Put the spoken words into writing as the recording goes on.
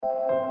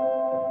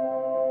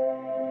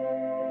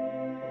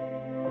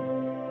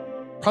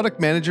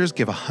Product managers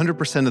give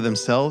 100% of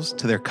themselves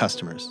to their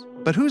customers.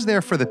 But who's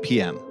there for the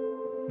PM?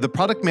 The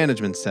Product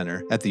Management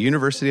Center at the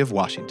University of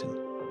Washington.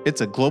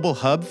 It's a global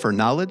hub for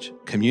knowledge,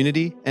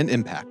 community, and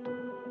impact.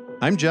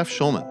 I'm Jeff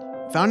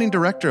Schulman, founding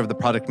director of the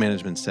Product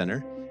Management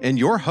Center, and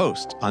your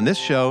host on this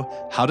show,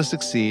 How to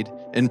Succeed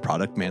in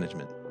Product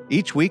Management.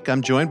 Each week,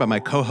 I'm joined by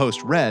my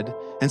co-host, Red,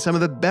 and some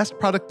of the best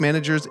product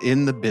managers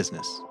in the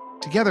business.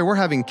 Together, we're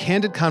having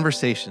candid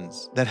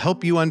conversations that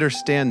help you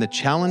understand the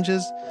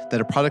challenges that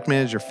a product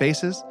manager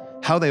faces,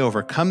 how they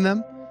overcome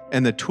them,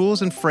 and the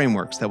tools and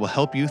frameworks that will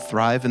help you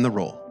thrive in the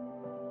role.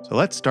 So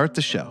let's start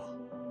the show.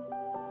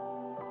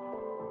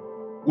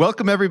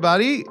 Welcome,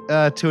 everybody,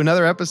 to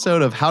another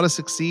episode of How to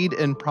Succeed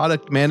in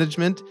Product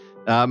Management.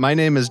 My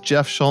name is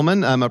Jeff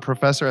Schulman. I'm a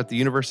professor at the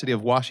University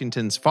of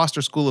Washington's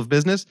Foster School of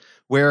Business,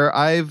 where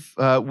I've,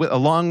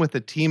 along with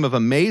a team of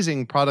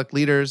amazing product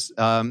leaders,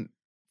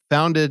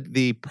 founded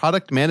the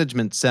Product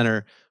Management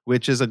Center,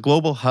 which is a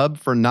global hub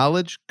for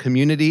knowledge,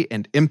 community,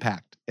 and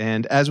impact.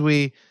 And as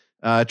we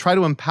try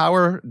to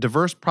empower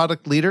diverse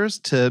product leaders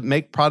to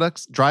make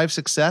products drive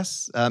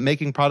success,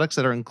 making products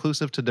that are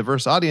inclusive to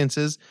diverse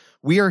audiences,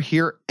 we are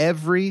here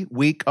every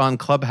week on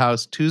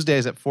Clubhouse,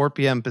 Tuesdays at 4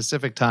 p.m.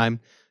 Pacific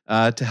time,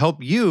 to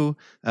help you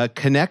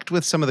connect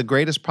with some of the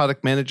greatest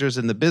product managers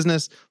in the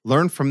business,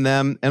 learn from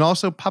them, and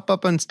also pop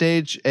up on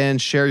stage and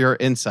share your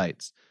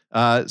insights.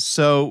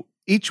 So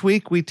each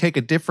week we take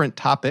a different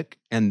topic,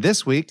 and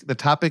this week the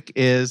topic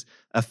is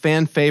a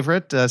fan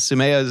favorite,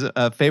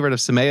 Sumaya's favorite of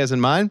Sumaya's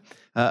and mine,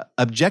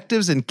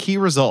 objectives and key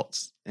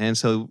results. And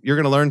so you're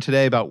going to learn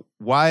today about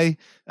why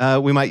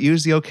we might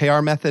use the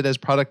OKR method as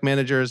product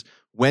managers,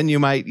 when you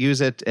might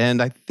use it,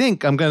 and I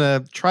think I'm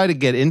going to try to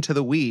get into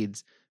the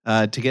weeds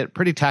to get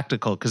pretty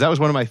tactical, because that was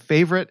one of my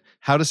favorite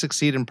How to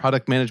Succeed in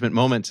Product Management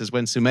moments, is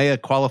when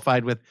Sumaya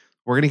qualified with,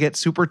 we're going to get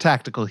super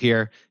tactical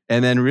here,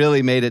 and then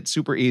really made it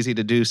super easy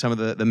to do some of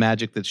the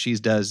magic that she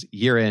does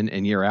year in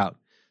and year out.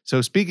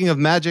 So speaking of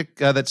magic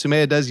that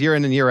Sumaya does year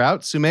in and year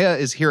out, Sumaya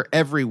is here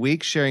every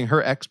week sharing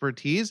her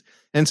expertise.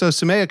 And so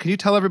Sumaya, can you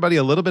tell everybody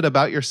a little bit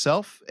about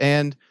yourself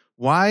and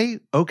why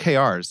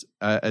OKRs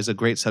is a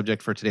great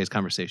subject for today's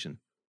conversation?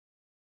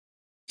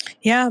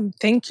 Yeah,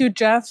 thank you,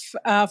 Jeff,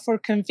 for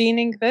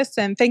convening this,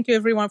 and thank you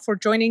everyone for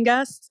joining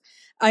us.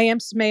 I am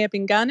Sumaya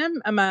bin Ghanem.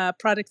 I'm a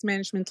product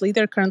management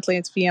leader currently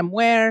at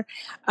VMware.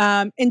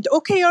 And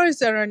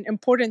OKRs are an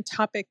important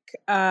topic,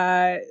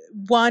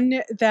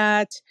 one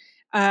that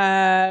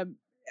I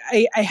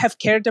have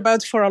cared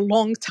about for a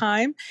long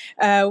time.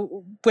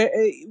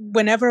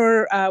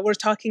 Whenever we're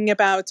talking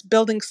about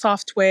building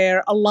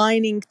software,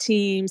 aligning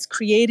teams,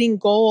 creating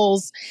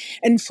goals,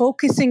 and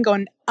focusing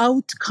on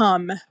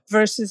outcome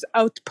versus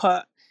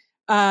output,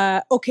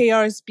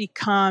 OKRs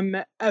become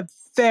a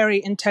very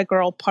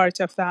integral part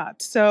of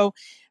that. So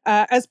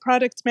as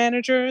product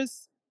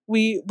managers,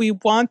 we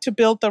want to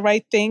build the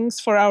right things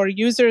for our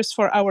users,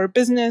 for our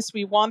business.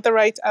 We want the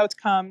right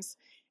outcomes.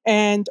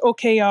 And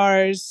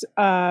OKRs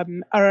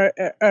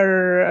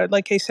are,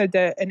 like I said,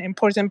 an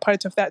important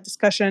part of that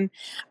discussion.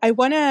 I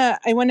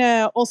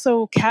wanna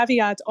also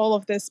caveat all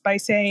of this by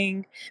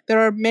saying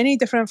there are many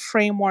different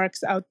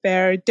frameworks out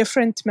there,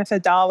 different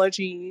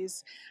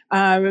methodologies.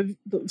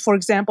 For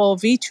example,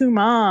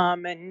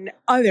 V2MOM and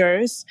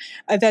others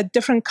that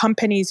different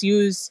companies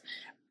use.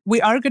 We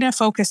are going to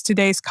focus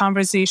today's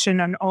conversation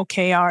on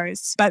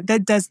OKRs, but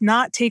that does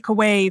not take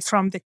away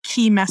from the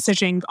key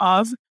messaging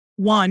of,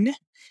 one,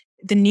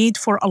 the need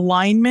for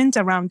alignment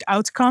around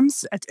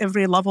outcomes at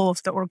every level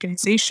of the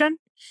organization.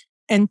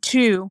 And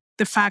two,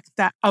 the fact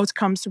that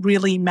outcomes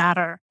really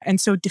matter.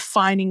 And so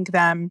defining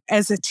them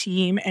as a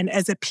team and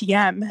as a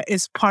PM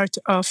is part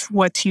of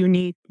what you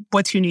need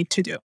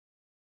to do.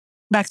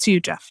 Back to you,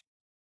 Jeff.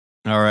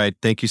 All right.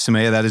 Thank you,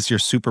 Sumaya. That is your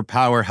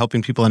superpower,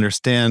 helping people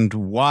understand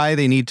why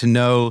they need to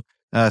know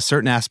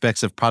certain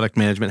aspects of product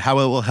management, how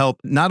it will help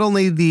not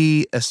only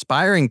the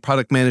aspiring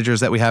product managers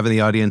that we have in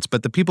the audience,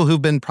 but the people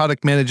who've been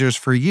product managers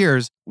for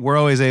years. We're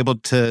always able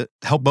to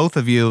help both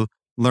of you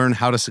learn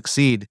how to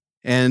succeed.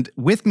 And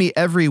with me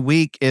every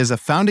week is a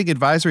founding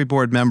advisory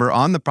board member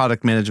on the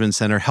Product Management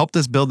Center, helped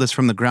us build this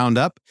from the ground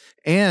up,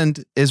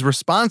 and is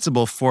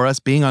responsible for us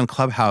being on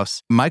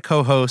Clubhouse. My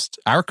co-host,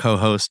 our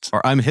co-host,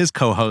 or I'm his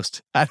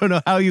co-host. I don't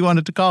know how you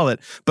wanted to call it.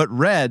 But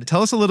Red,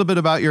 tell us a little bit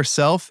about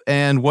yourself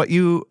and what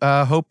you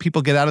hope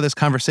people get out of this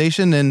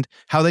conversation and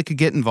how they could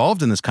get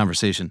involved in this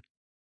conversation.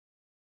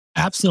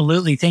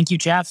 Absolutely. Thank you,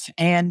 Jeff.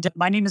 And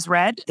my name is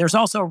Red. There's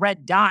also a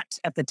red dot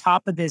at the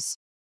top of this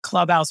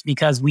Clubhouse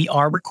because we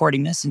are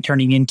recording this and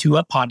turning into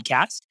a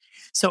podcast.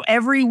 So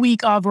every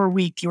week of our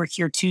week, you're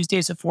here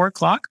Tuesdays at 4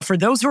 o'clock. For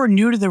those who are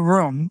new to the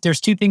room,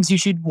 there's two things you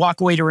should walk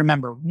away to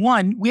remember.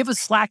 One, we have a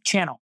Slack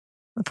channel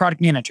for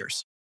product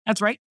managers. That's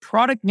right,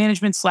 product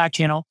management Slack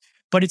channel,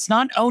 but it's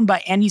not owned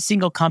by any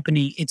single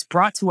company. It's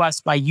brought to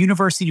us by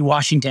University of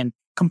Washington,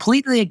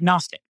 completely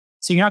agnostic.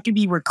 So you're not going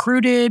to be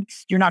recruited.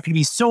 You're not going to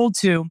be sold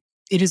to.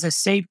 It is a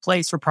safe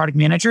place for product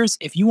managers.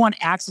 If you want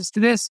access to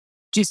this,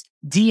 just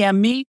DM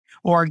me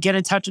or get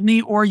in touch with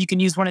me, or you can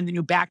use one of the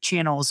new back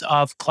channels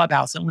of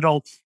Clubhouse, a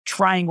little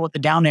triangle with the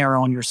down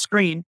arrow on your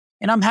screen,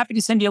 and I'm happy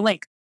to send you a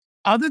link.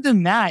 Other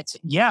than that,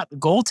 yeah, the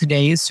goal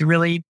today is to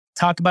really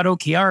talk about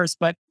OKRs,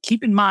 but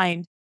keep in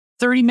mind,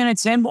 30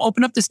 minutes in, we'll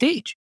open up the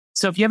stage.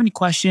 So if you have any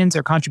questions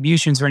or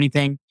contributions or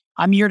anything,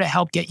 I'm here to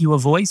help get you a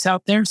voice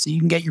out there so you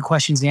can get your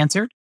questions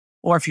answered.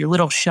 Or if you're a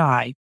little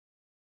shy,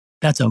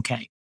 that's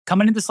okay.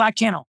 Come into the Slack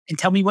channel and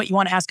tell me what you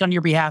want to ask on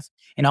your behalf,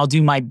 and I'll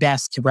do my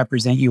best to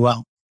represent you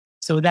well.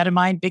 So with that in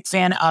mind, big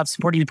fan of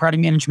supporting the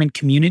product management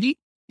community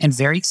and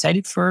very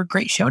excited for a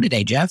great show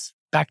today, Jeff.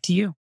 Back to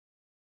you.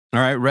 All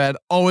right, Red,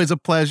 always a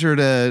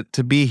pleasure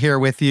to be here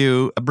with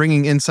you,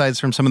 bringing insights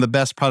from some of the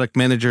best product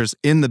managers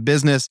in the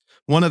business.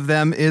 One of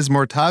them is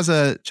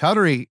Mortaza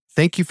Chowdhury.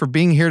 Thank you for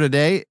being here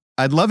today.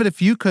 I'd love it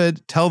if you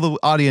could tell the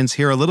audience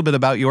here a little bit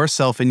about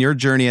yourself and your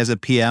journey as a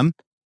PM.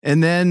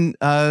 And then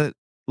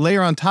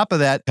layer on top of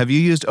that, have you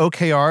used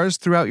OKRs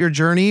throughout your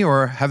journey,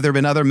 or have there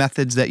been other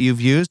methods that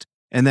you've used?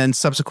 And then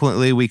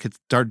subsequently, we could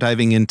start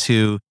diving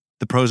into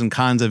the pros and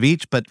cons of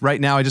each. But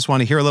right now, I just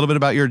want to hear a little bit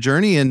about your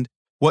journey and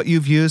what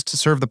you've used to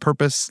serve the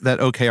purpose that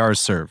OKRs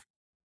serve.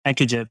 Thank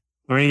you, Jeff.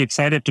 Very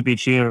excited to be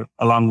here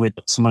along with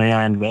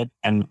Sumaya and Red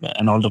and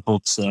all the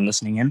folks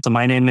listening in. So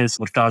my name is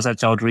Mortaza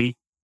Chowdhury.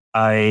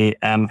 I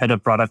am head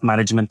of product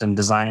management and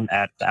design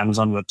at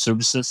Amazon Web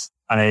Services.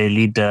 I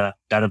lead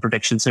data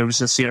protection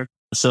services here.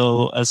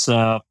 So as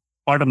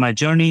part of my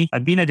journey,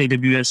 I've been at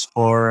AWS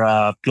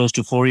for close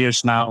to 4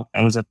 years now.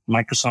 I was at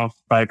Microsoft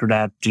prior to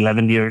that,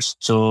 11 years.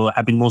 So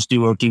I've been mostly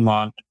working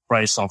on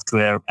enterprise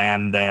software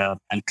and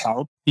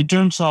cloud. In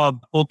terms of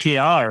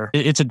OKR,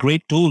 it's a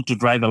great tool to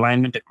drive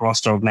alignment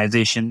across the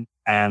organization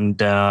and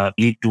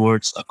lead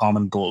towards a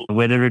common goal.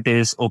 Whether it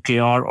is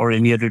OKR or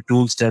any other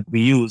tools that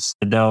we use,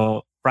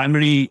 the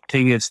primary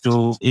thing is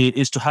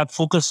to have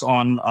focus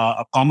on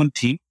a common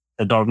theme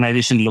that the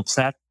organization looks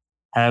at,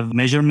 have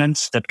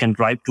measurements that can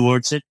drive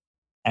towards it,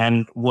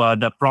 and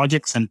the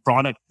projects and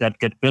products that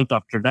get built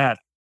after that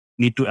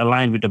need to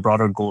align with the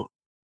broader goal.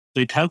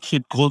 So it helps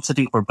with goal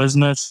setting for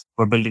business,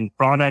 for building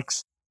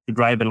products, to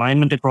drive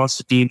alignment across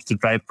the teams, to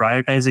drive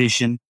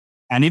prioritization,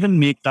 and even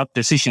make tough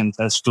decisions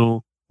as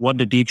to what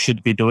the team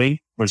should be doing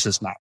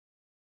versus not.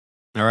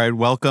 All right,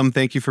 welcome.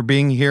 Thank you for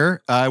being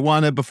here. I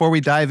want to, before we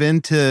dive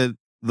into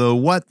the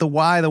what, the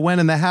why, the when,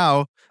 and the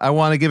how, I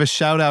want to give a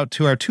shout out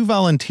to our two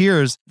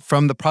volunteers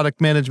from the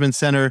Product Management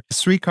Center,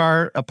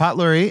 Srikar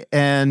Patluri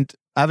and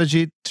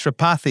Avijit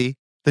Tripathi.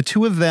 The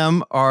two of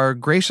them are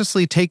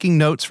graciously taking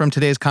notes from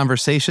today's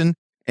conversation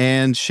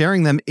and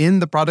sharing them in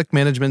the Product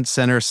Management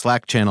Center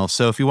Slack channel.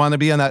 So if you want to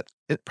be on that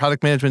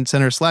Product Management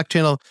Center Slack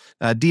channel,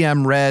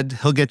 DM Red,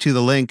 he'll get you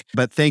the link.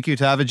 But thank you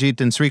to Avijit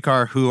and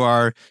Srikar, who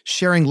are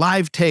sharing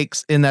live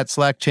takes in that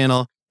Slack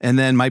channel and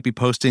then might be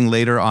posting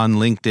later on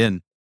LinkedIn.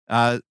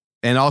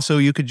 And also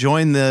you could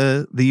join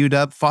the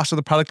UW Foster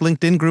the Product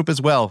LinkedIn group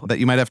as well, that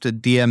you might have to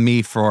DM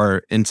me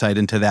for insight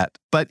into that.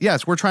 But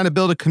yes, we're trying to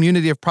build a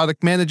community of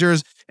product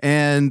managers,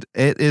 and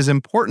it is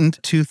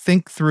important to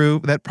think through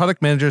that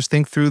product managers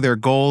think through their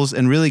goals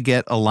and really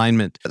get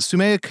alignment.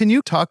 Sumaya, can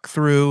you talk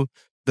through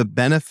the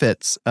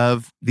benefits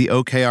of the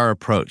OKR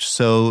approach?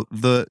 So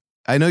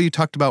I know you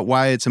talked about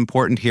why it's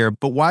important here,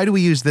 but why do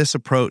we use this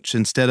approach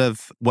instead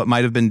of what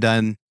might have been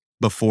done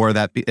before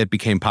that it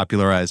became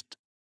popularized?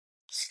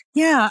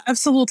 Yeah,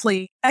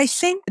 absolutely. I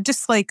think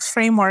just like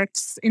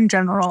frameworks in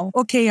general,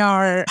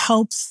 OKR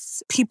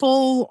helps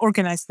people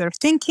organize their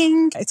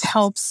thinking. It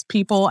helps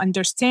people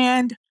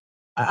understand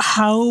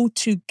how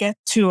to get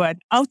to an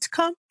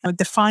outcome. It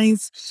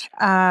defines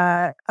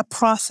a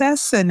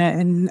process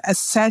and a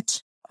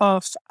set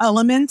of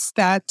elements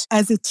that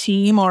as a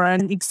team or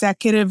an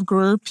executive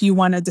group you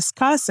want to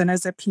discuss, and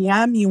as a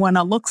PM you want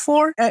to look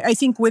for. I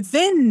think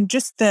within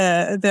just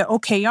the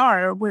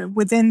OKR,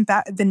 within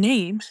that the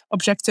name,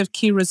 objective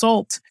key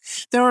result,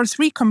 there are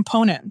three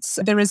components.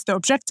 There is the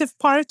objective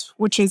part,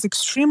 which is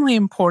extremely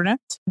important,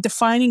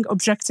 defining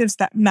objectives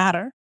that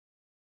matter.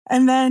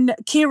 And then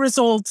key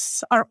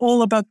results are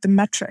all about the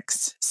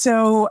metrics.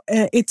 So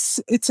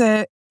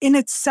in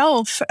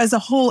itself, as a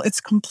whole, it's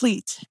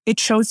complete.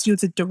 It shows you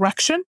the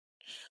direction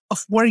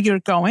of where you're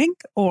going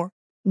or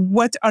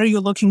what are you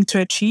looking to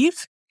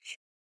achieve.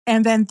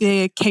 And then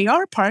the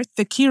KR part,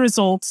 the key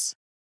results,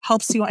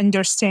 helps you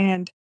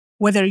understand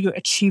whether you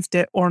achieved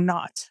it or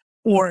not,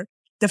 or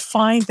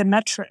define the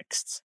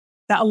metrics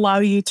that allow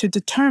you to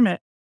determine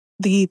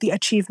the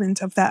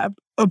achievement of that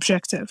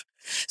objective.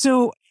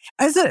 So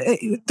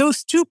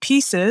those two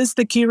pieces,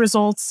 the key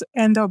results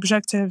and the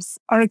objectives,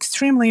 are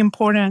extremely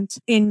important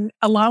in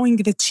allowing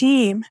the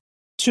team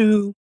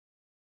to,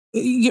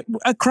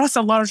 across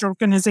a large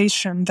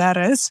organization, that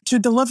is, to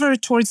deliver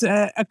towards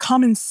a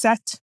common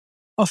set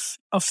of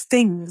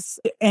things.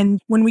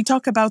 And when we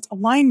talk about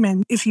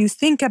alignment, if you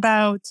think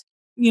about,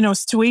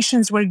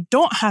 situations where you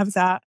don't have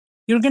that,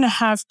 you're going to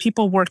have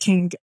people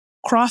working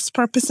cross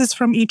purposes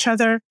from each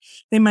other.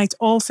 They might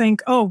all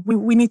think, oh,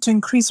 we need to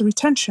increase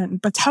retention.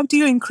 But how do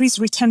you increase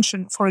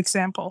retention, for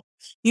example?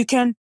 You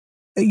can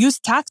use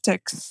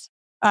tactics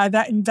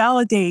that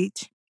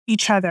invalidate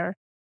each other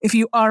if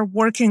you are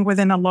working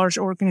within a large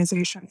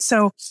organization.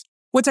 So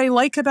what I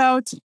like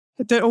about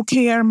the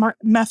OKR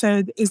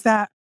method is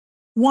that,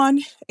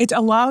 one, it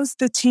allows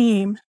the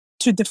team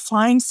to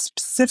define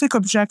specific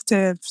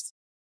objectives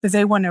that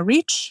they want to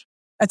reach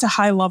at a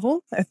high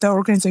level, at the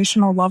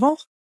organizational level.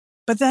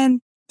 But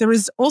then there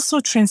is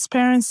also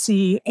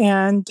transparency,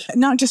 and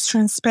not just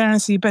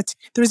transparency, but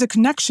there is a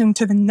connection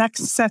to the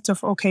next set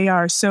of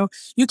OKRs. So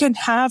you can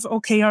have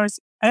OKRs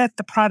at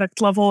the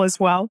product level as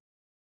well.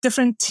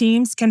 Different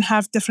teams can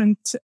have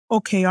different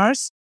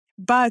OKRs,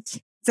 but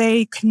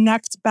they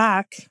connect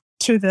back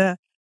to the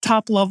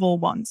top level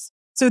ones.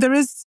 So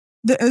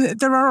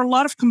there are a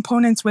lot of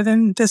components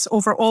within this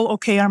overall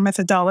OKR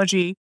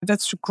methodology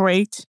that's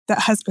great,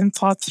 that has been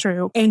thought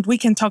through. And we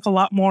can talk a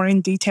lot more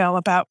in detail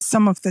about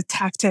some of the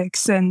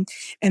tactics and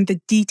the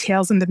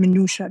details and the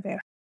minutiae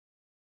there.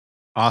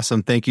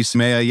 Awesome. Thank you,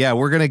 Sumaya. Yeah,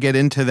 we're going to get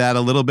into that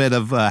a little bit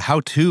of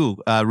how-to,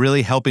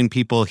 really helping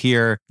people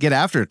here get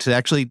after it, to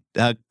actually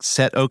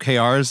set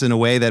OKRs in a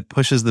way that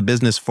pushes the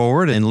business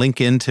forward and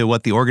link into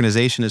what the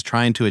organization is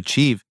trying to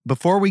achieve.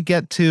 Before we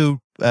get to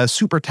a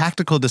super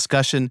tactical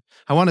discussion,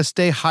 I want to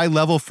stay high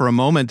level for a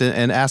moment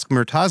and ask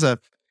Murtaza,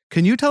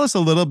 can you tell us a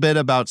little bit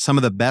about some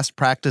of the best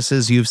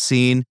practices you've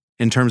seen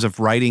in terms of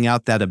writing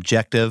out that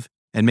objective,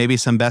 and maybe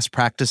some best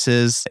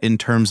practices in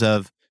terms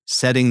of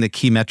setting the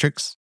key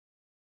metrics?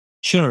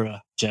 Sure,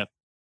 Jeff.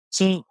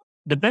 So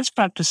the best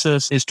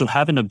practices is to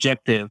have an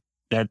objective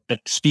that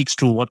speaks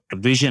to what the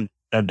vision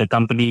that the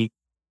company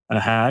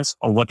has,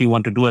 or what you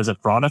want to do as a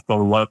product,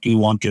 or what you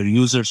want your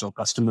users or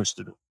customers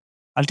to do.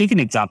 I'll take an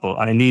example.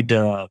 I need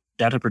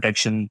data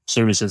protection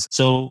services.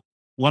 So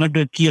one of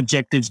the key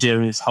objectives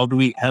there is, how do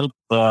we help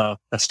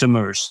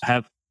customers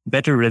have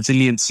better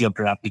resiliency of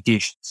their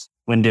applications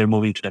when they're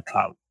moving to the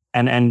cloud?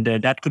 And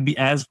that could be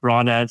as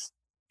broad as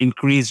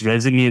increased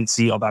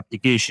resiliency of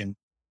application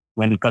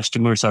when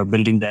customers are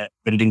building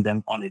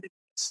them on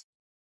AWS.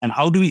 And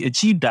how do we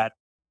achieve that?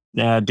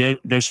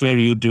 There's where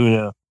you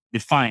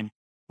define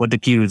what the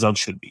key results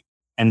should be.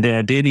 And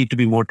they need to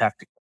be more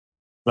tactical.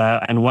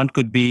 And one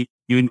could be,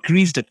 you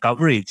increase the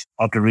coverage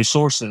of the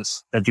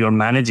resources that you're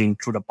managing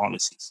through the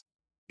policies.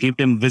 Give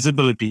them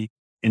visibility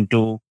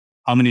into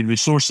how many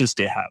resources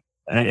they have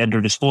at their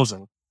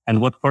disposal,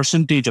 and what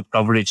percentage of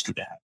coverage do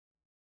they have,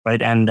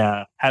 right? And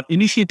have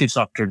initiatives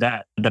after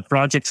that, the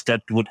projects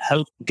that would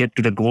help get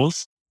to the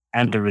goals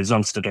and the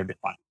results that are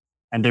defined.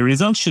 And the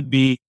results should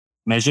be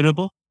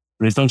measurable.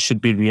 Results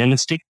should be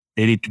realistic.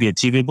 They need to be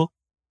achievable.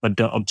 But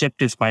the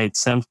objectives by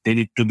itself, they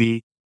need to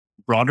be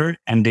broader,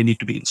 and they need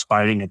to be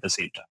inspiring at the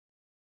same time.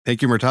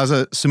 Thank you,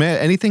 Murtaza. Sumaya,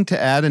 anything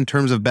to add in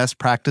terms of best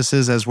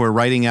practices as we're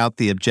writing out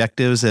the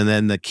objectives and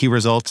then the key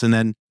results? And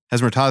then,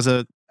 as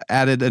Murtaza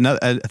added,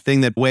 a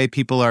thing that way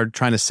people are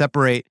trying to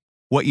separate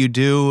what you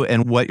do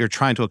and what you're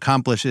trying to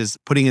accomplish is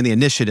putting in the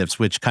initiatives,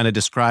 which kind of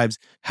describes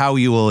how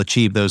you will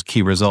achieve those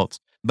key results.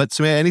 But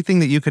Sumaya, anything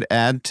that you could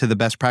add to the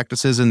best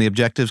practices and the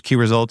objectives, key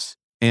results,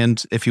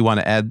 and if you want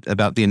to add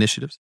about the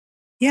initiatives?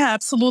 Yeah,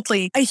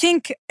 absolutely. I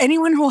think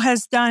anyone who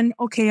has done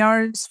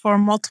OKRs for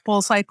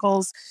multiple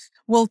cycles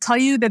will tell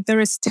you that there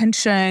is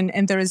tension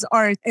and there is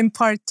art in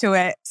part to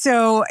it.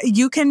 So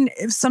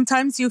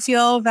sometimes you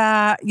feel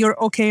that your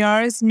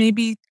OKRs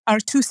maybe are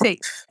too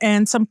safe,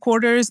 and some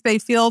quarters they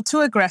feel too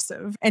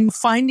aggressive, and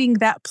finding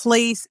that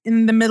place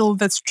in the middle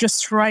that's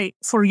just right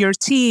for your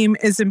team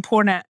is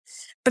important.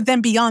 But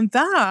then beyond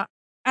that,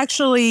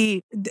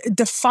 actually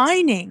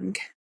defining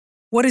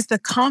what is the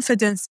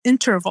confidence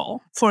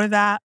interval for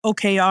that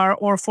OKR,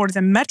 or for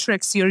the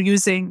metrics you're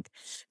using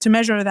to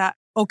measure that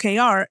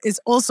OKR, is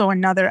also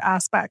another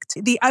aspect.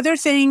 The other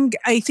thing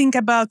I think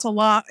about a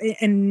lot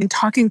in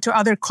talking to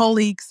other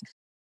colleagues,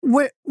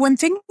 when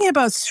thinking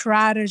about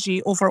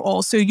strategy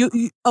overall, so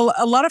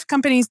a lot of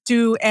companies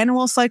do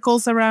annual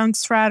cycles around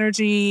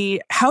strategy.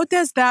 How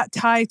does that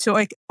tie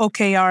to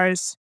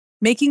OKRs?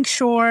 Making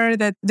sure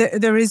that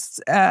there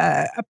is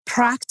a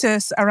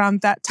practice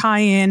around that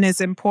tie-in is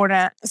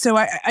important. So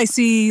I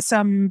see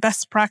some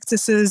best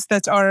practices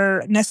that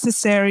are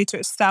necessary to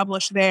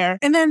establish there.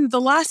 And then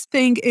the last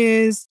thing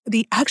is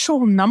the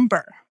actual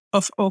number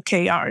of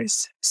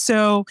OKRs.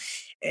 So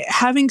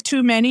having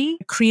too many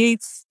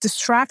creates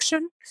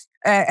distraction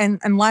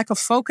and lack of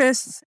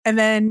focus. And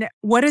then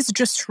what is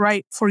just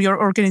right for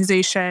your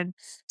organization,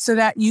 so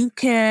that you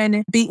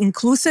can be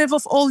inclusive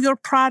of all your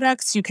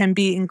products, you can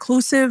be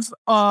inclusive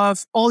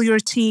of all your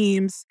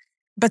teams,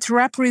 but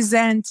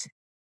represent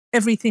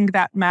everything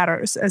that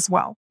matters as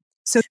well.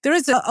 So there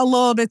is a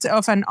little bit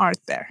of an art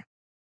there.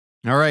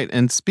 All right.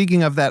 And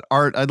speaking of that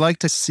art, I'd like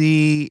to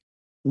see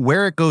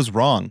where it goes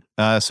wrong.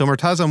 So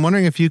Murtaza, I'm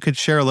wondering if you could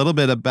share a little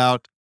bit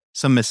about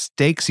some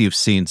mistakes you've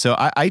seen. So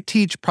I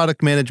teach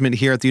product management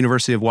here at the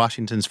University of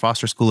Washington's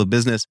Foster School of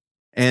Business.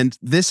 And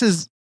this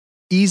is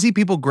easy.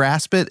 People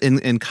grasp it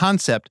in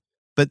concept,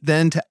 but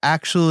then to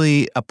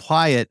actually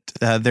apply it,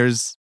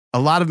 there's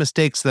a lot of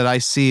mistakes that I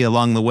see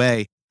along the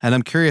way. And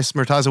I'm curious,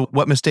 Murtaza,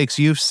 what mistakes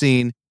you've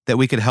seen that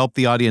we could help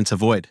the audience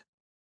avoid?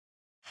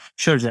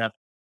 Sure, Jeff.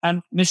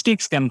 And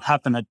mistakes can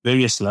happen at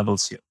various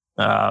levels here.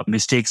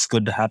 mistakes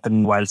could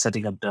happen while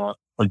setting up the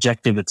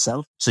objective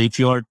itself. So if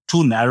you're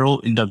too narrow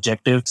in the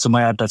objective,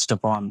 Sumaya touched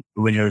upon,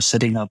 when you're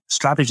setting up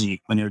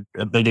strategy, when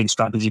you're building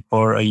strategy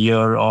for a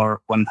year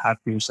or 1.5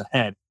 years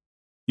ahead,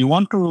 you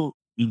want to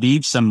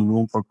leave some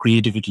room for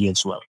creativity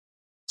as well.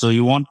 So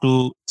you want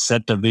to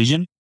set a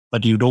vision,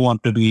 but you don't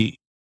want to be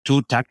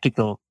too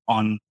tactical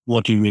on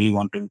what you really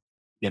want to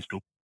get to.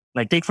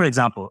 Like, take for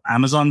example,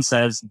 Amazon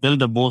says,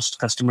 build a most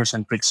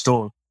customer-centric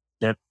store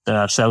that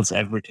sells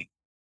everything.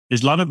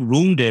 There's a lot of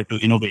room there to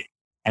innovate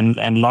and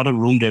a lot of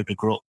room there to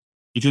grow.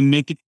 If you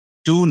make it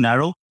too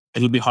narrow,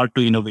 it'll be hard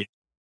to innovate.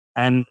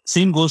 And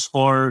same goes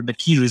for the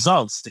key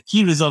results. The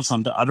key results,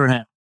 on the other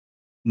hand,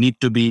 need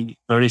to be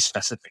very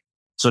specific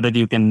so that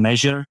you can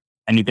measure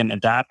and you can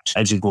adapt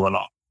as you go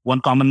along.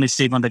 One common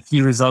mistake on the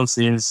key results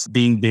is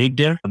being vague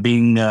there,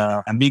 being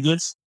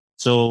ambiguous.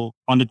 So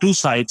on the two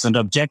sides, on the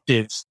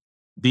objectives,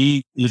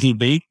 be little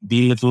vague,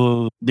 be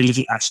little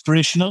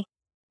aspirational,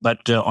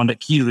 but on the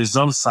key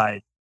results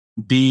side,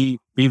 be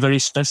very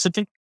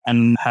specific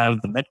and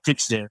have the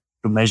metrics there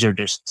to measure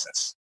their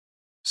success.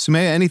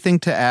 Sumaya, anything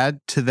to add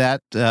to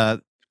that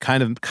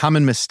kind of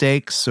common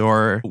mistakes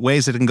or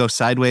ways that it can go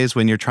sideways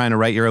when you're trying to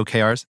write your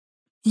OKRs?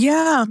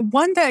 Yeah,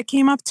 one that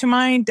came up to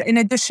mind, in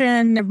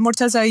addition,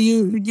 Murtaza,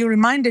 you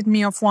reminded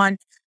me of one,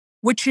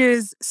 which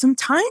is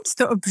sometimes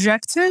the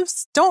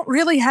objectives don't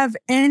really have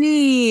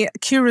any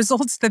key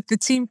results that the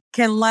team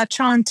can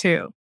latch on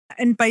to.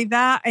 And by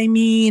that, I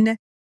mean,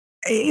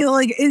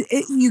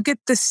 you get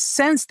the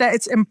sense that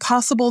it's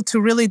impossible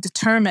to really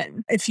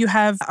determine if you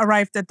have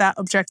arrived at that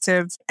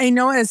objective. I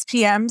know as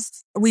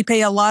PMs, we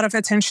pay a lot of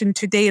attention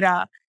to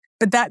data,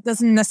 but that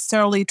doesn't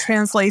necessarily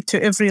translate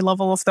to every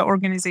level of the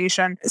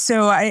organization.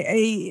 So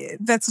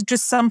that's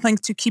just something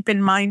to keep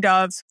in mind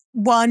of.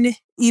 One,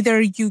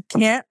 either you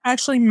can't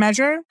actually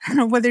measure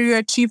whether you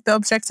achieved the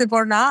objective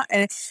or not,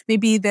 and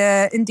maybe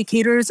the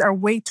indicators are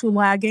way too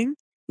lagging.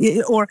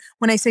 Or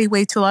when I say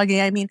way too lagging,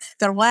 I mean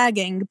they're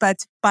lagging,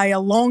 but by a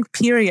long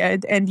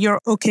period, and your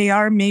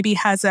OKR maybe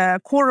has a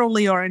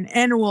quarterly or an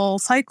annual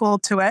cycle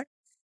to it.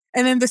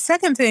 And then the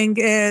second thing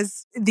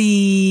is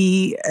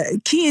the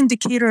key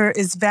indicator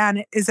is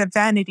a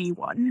vanity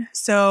one.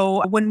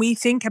 So when we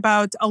think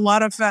about a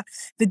lot of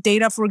the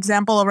data, for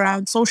example,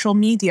 around social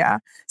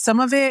media, some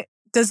of it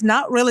does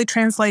not really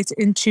translate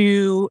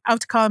into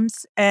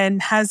outcomes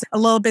and has a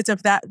little bit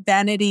of that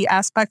vanity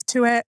aspect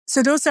to it.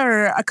 So those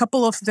are a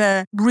couple of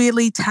the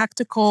really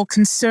tactical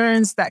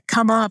concerns that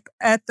come up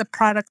at the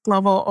product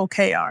level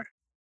OKR.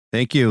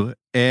 Thank you.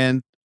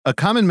 And a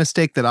common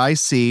mistake that I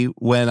see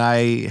when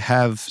I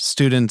have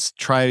students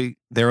try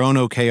their own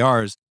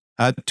OKRs,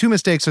 two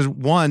mistakes is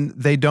one,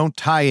 they don't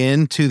tie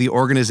into the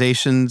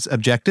organization's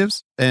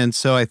objectives. And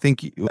so I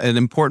think an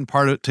important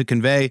part to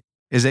convey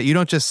is that you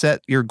don't just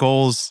set your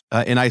goals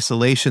in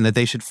isolation, that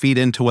they should feed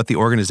into what the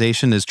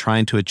organization is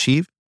trying to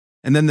achieve.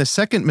 And then the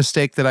second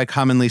mistake that I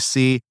commonly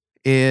see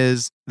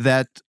is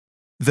that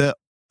the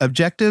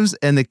objectives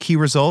and the key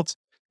results,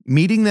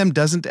 meeting them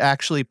doesn't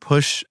actually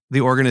push the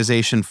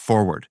organization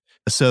forward.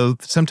 So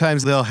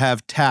sometimes they'll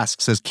have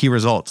tasks as key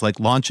results, like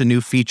launch a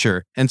new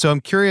feature. And so I'm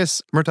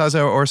curious,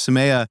 Murtaza or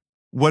Sumaya,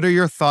 what are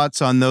your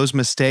thoughts on those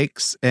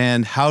mistakes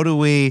and how do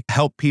we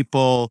help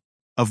people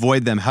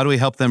avoid them? How do we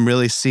help them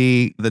really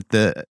see that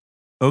the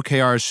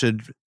OKRs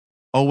should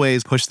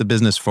always push the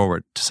business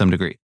forward to some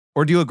degree?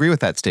 Or do you agree with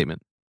that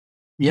statement?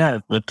 Yeah,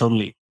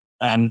 totally.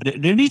 And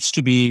there needs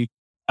to be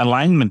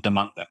alignment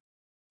among them.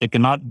 There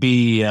cannot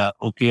be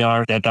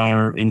OKR that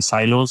are in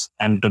silos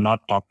and do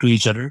not talk to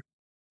each other.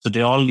 So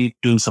they all need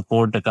to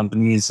support the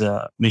company's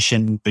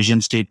mission,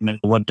 vision statement,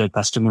 what the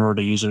customer or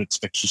the user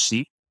expects to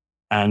see.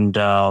 And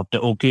the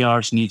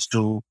OKRs needs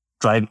to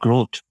drive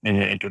growth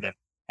into them.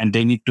 And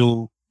they need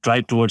to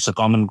drive towards a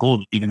common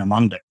goal, even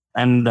among them.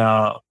 And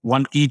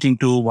one key thing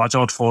to watch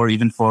out for,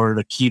 even for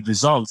the key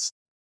results,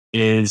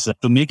 is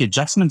to make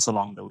adjustments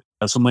along the way.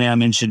 Sumaya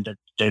mentioned that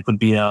there could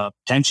be a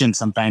tension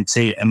sometimes.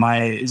 Say,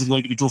 is it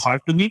going to be too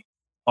hard to meet?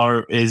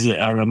 Or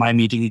am I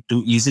meeting it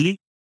too easily?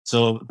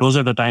 So those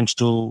are the times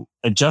to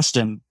adjust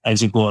them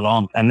as you go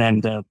along. And then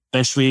the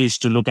best way is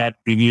to look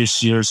at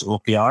previous year's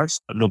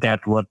OKRs, look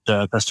at what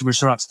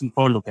customers are asking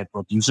for, look at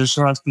what users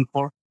are asking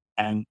for,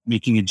 and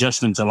making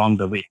adjustments along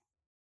the way.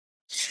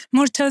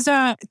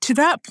 Murtaza, to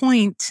that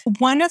point,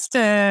 one of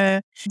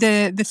the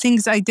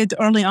things I did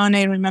early on,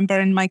 I remember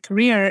in my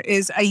career,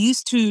 is I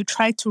used to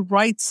try to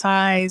right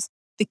size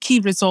the key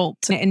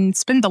result and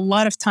spend a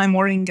lot of time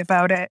worrying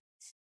about it.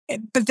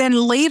 But then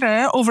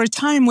later, over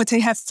time, what I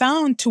have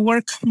found to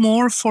work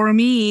more for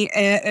me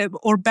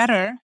or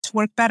better, to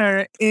work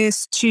better,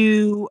 is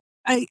to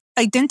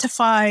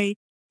identify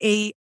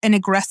an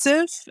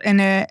aggressive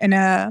and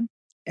a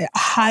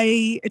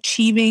high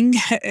achieving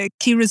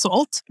key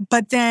result,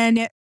 but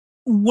then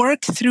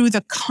work through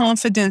the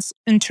confidence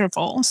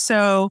interval.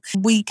 So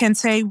we can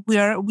say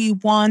we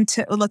want,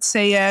 let's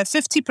say, a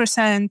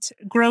 50%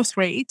 growth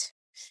rate,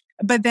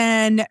 but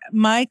then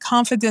my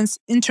confidence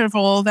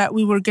interval that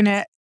we are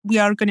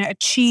going to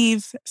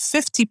achieve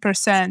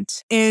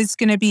 50% is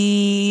going to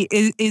be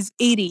is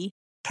 80.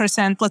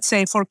 let's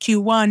say for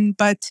Q1,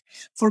 but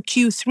for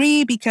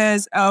Q3,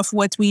 because of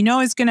what we know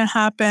is going to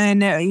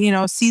happen,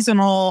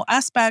 seasonal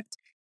aspect,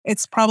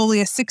 it's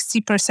probably a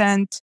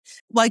 60%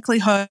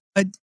 likelihood.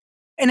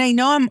 And I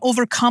know I'm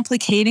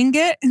overcomplicating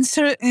it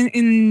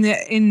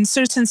in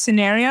certain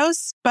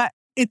scenarios, but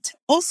it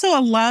also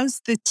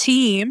allows the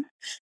team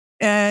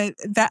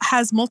that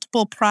has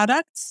multiple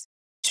products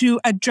to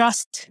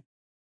adjust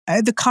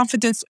the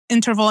confidence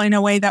interval in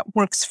a way that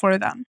works for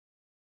them.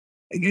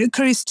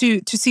 Curious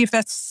to see if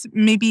that's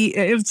maybe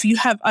if you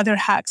have other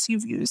hacks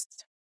you've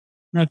used.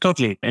 No,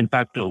 totally. In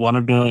fact, one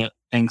of the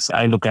things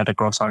I look at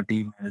across our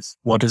team is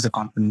what is the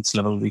confidence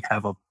level we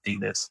have of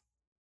doing this.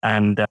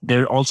 And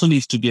there also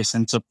needs to be a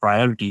sense of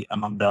priority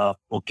among the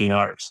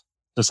OKRs.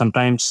 So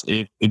sometimes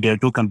if there are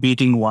two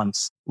competing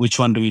ones, which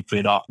one do we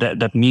trade off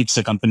that meets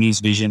the company's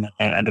vision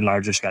and a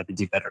larger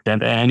strategy better?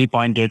 Then at any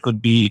point it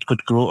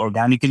could grow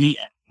organically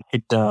and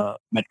hit the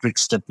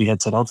metrics that we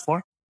had set out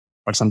for.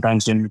 But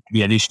sometimes there need to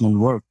be additional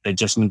work,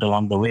 adjustment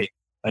along the way.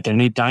 At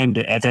any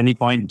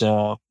point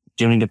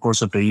during the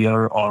course of the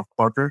year or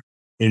quarter,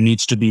 there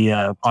needs to be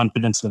a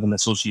confidence level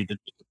associated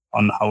with it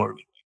on how are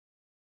we.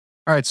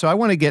 All right, so I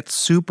want to get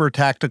super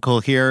tactical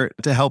here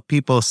to help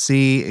people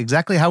see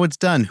exactly how it's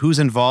done, who's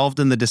involved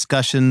in the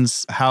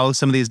discussions, how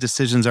some of these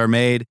decisions are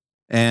made,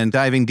 and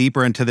diving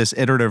deeper into this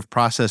iterative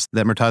process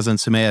that Murtaza and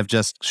Sumaya have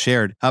just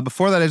shared.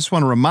 Before that, I just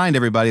want to remind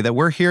everybody that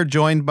we're here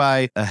joined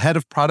by a head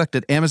of product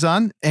at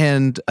Amazon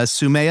and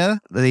Sumaya,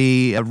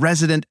 the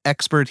resident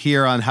expert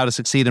here on how to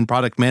succeed in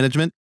product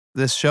management.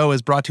 This show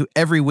is brought to you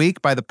every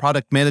week by the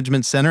Product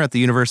Management Center at the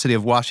University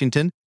of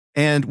Washington.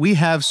 And we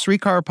have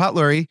Srikar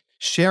Patluri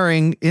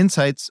sharing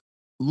insights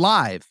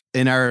live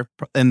in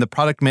the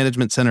Product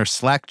Management Center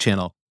Slack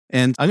channel.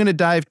 And I'm going to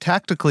dive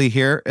tactically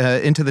here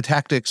into the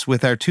tactics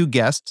with our two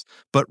guests,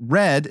 but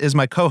Red is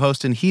my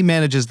co-host and he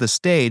manages the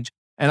stage.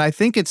 And I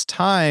think it's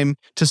time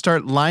to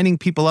start lining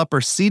people up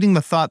or seeding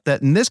the thought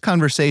that in this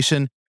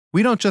conversation,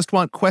 we don't just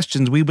want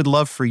questions. We would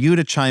love for you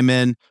to chime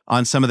in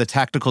on some of the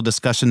tactical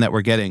discussion that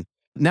we're getting.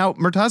 Now,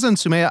 Murtaza and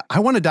Sumaya, I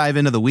want to dive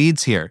into the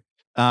weeds here.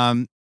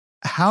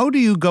 How do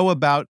you go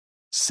about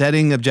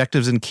setting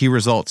objectives and key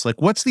results?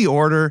 Like, what's the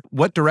order?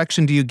 What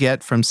direction do you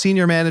get from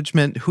senior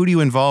management? Who do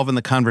you involve in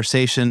the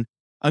conversation?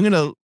 I'm going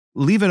to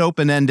leave it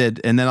open-ended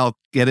and then I'll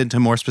get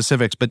into more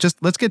specifics, but just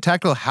let's get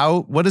tactical.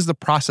 What is the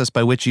process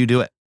by which you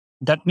do it?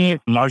 That may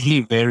largely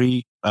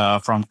vary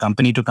from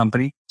company to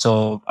company.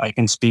 So I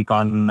can speak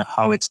on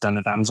how it's done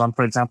at Amazon,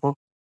 for example.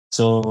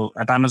 So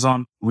at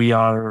Amazon, we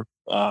are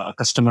a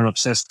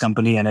customer-obsessed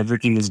company and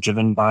everything is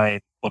driven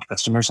by what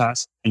customers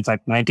ask. In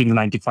fact, 90 to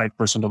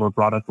 95% of our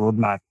product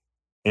roadmap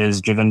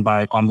is driven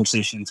by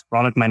conversations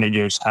product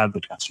managers have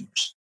with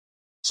customers.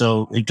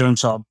 So in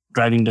terms of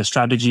driving the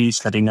strategy,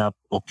 setting up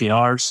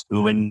OKRs,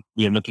 when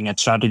we are looking at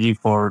strategy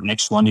for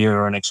next 1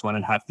 year or next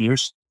 1.5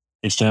 years,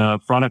 it's the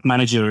product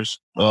managers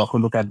who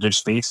look at their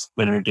space,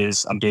 whether it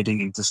is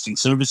updating existing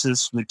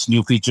services with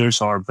new features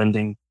or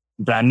building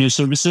brand new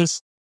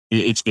services.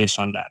 It's based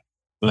on that.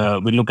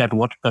 We look at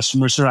what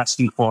customers are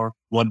asking for,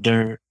 what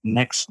their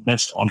next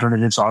best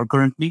alternatives are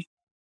currently,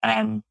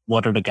 and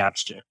what are the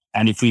gaps there.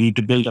 And if we need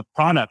to build a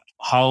product,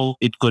 how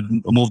it could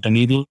move the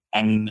needle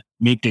and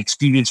make the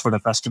experience for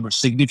the customer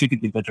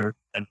significantly better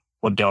than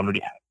what they already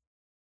have.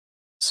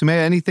 Sumaya,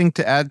 anything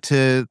to add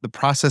to the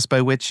process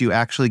by which you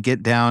actually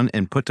get down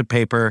and put to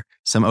paper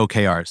some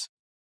OKRs?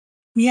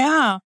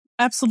 Yeah,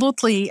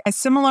 absolutely.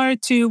 Similar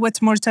to what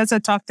Murtaza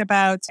talked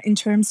about in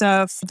terms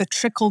of the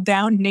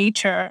trickle-down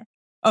nature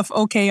of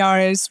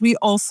OKRs,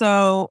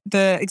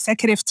 the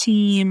executive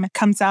team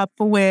comes up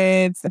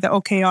with the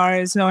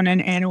OKRs on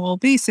an annual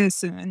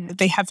basis. And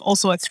they have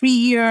also a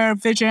 3-year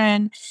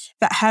vision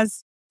that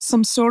has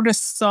some sort of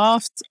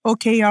soft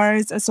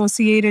OKRs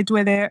associated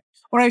with it.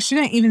 Or I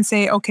shouldn't even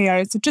say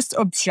OKRs, just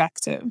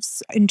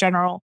objectives in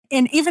general.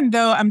 And even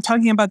though I'm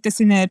talking about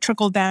this in a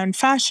trickle-down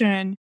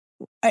fashion,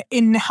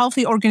 in a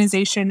healthy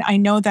organization, I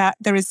know that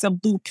there is a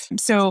loop.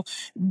 So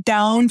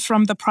down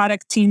from the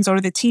product teams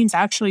or the teams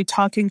actually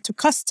talking to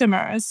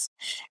customers,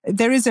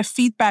 there is a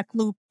feedback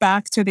loop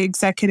back to the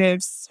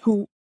executives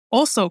who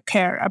also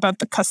care about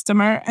the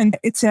customer. And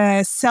it's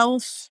a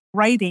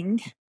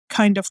self-writing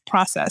kind of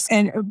process.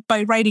 And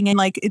by writing in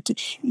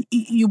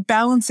you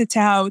balance it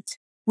out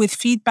with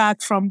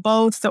feedback from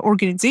both the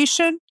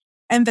organization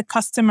and the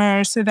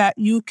customer so that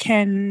you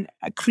can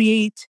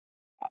create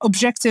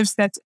objectives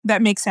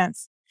that make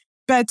sense.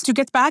 But to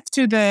get back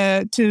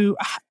to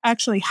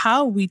actually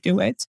how we do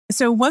it.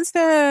 So once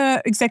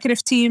the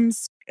executive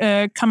teams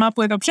come up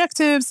with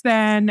objectives,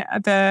 then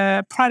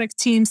the product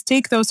teams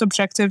take those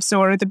objectives,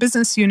 or the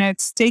business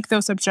units take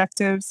those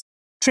objectives,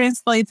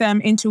 translate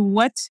them into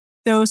what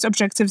those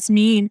objectives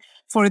mean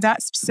for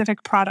that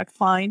specific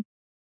product line.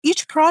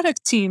 Each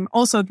product team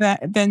also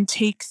then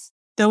takes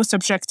those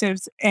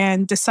objectives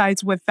and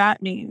decides what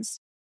that means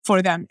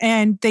for them.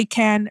 And they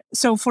can,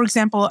 so for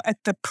example, at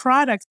the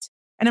product,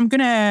 and I'm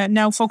going to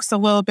now focus a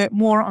little bit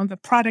more on the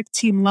product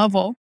team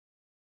level,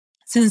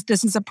 since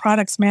this is a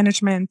products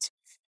management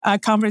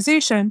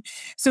conversation.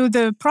 So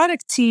the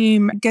product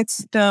team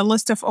gets the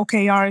list of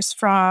OKRs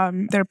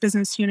from their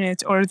business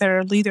unit or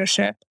their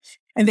leadership.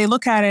 And they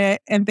look at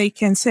it and they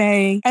can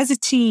say, as a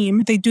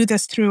team, they do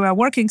this through a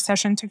working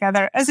session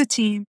together. As a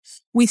team,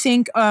 we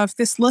think of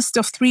this list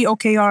of 3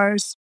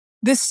 OKRs.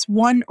 This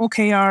one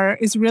OKR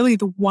is really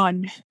the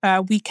one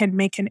we can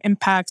make an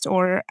impact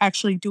or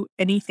actually do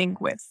anything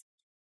with.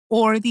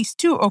 Or these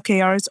 2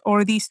 OKRs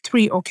or these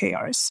 3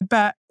 OKRs.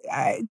 But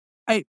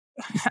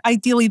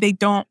ideally, they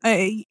don't,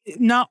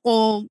 not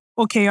all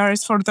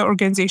OKRs for the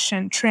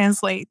organization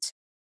translate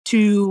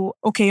to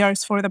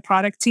OKRs for the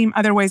product team.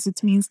 Otherwise,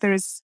 it means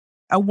there's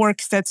a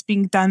work that's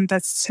being done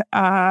that's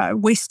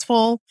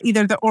wasteful.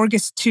 Either the org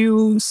is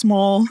too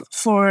small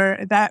for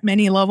that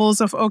many levels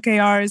of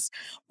OKRs,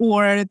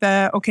 or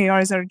the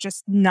OKRs are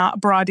just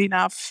not broad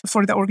enough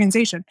for the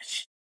organization.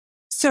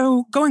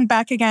 So going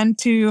back again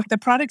to the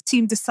product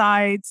team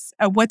decides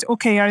what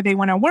OKR they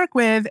want to work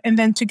with, and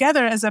then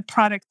together as a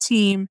product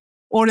team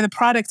or the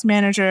product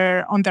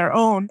manager on their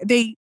own,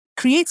 they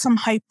create some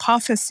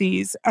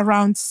hypotheses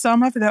around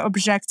some of the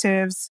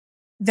objectives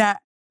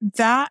that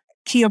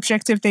key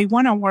objective they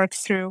want to work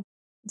through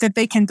that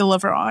they can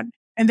deliver on.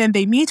 And then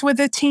they meet with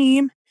the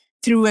team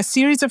through a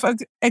series of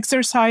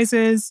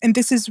exercises. And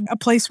this is a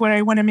place where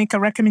I want to make a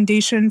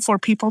recommendation for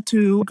people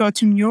to go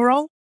to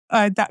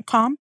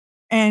Mural.com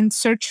and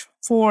search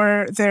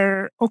for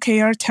their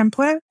OKR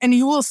template. And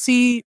you will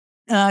see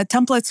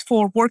templates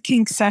for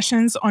working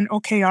sessions on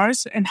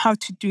OKRs and how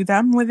to do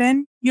them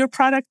within your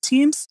product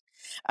teams.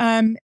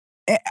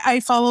 I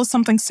follow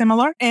something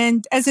similar.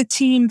 And as a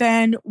team,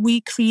 then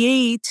we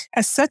create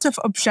a set of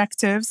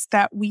objectives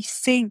that we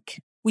think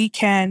we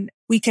can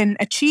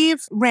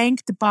achieve,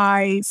 ranked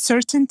by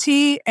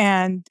certainty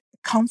and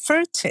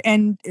comfort.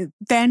 And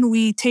then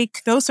we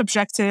take those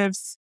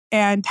objectives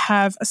and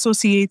have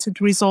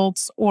associated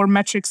results or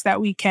metrics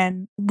that we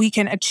can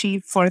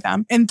achieve for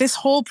them. And this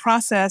whole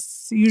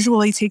process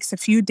usually takes a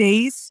few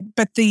days,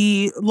 but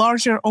the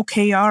larger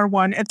OKR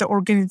one at the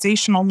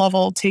organizational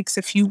level takes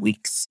a few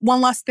weeks.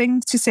 One last thing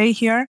to say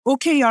here,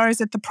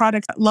 OKRs at the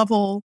product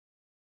level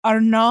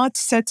are not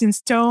set in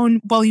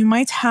stone. Well, you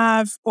might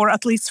have, or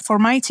at least for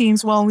my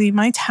teams, we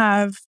might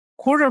have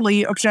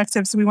quarterly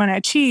objectives we want to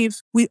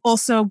achieve. We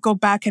also go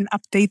back and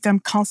update them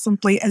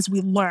constantly as we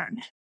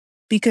learn.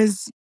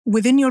 Because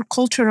within your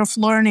culture of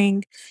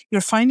learning,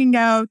 you're finding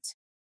out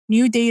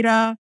new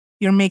data,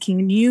 you're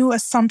making new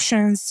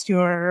assumptions,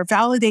 you're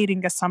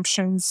validating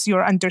assumptions,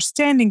 you're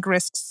understanding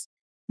risks.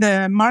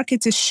 The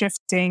market is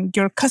shifting,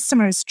 your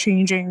customer is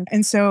changing.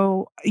 And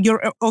so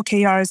your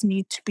OKRs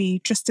need to be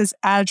just as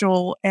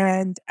agile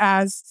and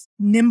as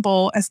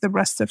nimble as the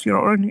rest of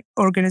your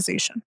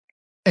organization.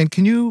 And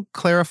can you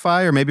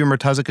clarify, or maybe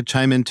Murtaza could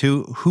chime in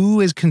too, who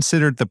is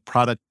considered the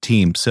product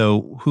team?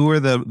 So who are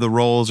the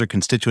roles or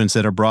constituents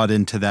that are brought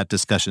into that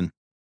discussion?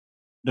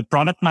 The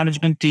product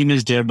management team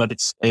is there, but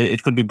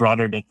it could be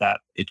broader than that.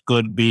 It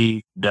could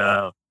be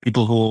the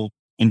people who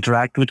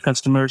interact with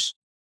customers,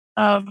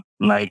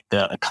 like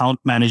the account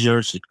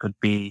managers. It could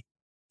be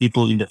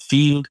people in the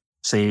field,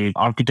 say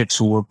architects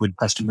who work with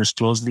customers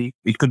closely.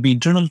 It could be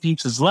internal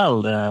teams as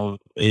well,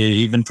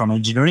 even from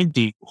engineering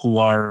team who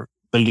are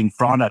building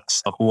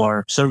products, who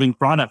are serving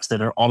products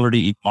that are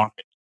already in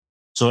market.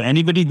 So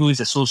anybody who is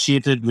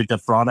associated with the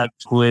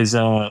product, who is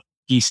a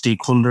key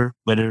stakeholder,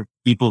 whether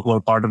people who are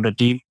part of the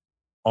team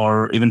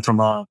or even from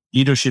a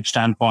leadership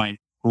standpoint,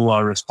 who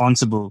are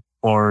responsible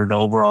for the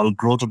overall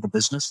growth of the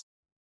business,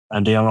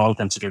 and they are all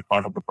considered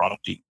part of the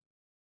product team.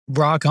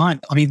 Rock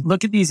on. I mean,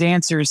 look at these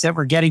answers that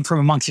we're getting from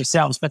amongst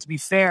yourselves. But to be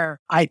fair,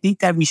 I think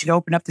that we should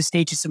open up the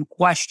stage to some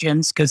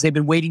questions because they've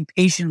been waiting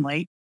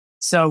patiently.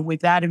 So with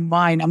that in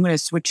mind, I'm going to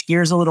switch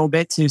gears a little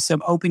bit to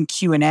some open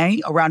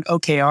Q&A around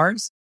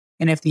OKRs.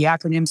 And if the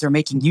acronyms are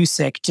making you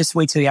sick, just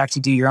wait till you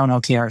actually do your own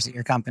OKRs at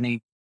your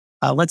company.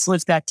 Let's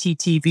lift that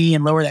TTV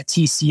and lower that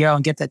TCO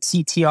and get that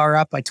CTR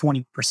up by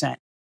 20%.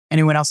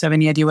 Anyone else have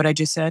any idea what I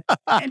just said?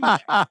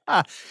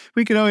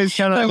 We can always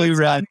count on you,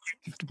 Rad,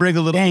 to bring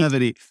a little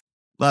levity.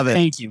 Love it.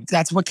 Thank you.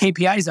 That's what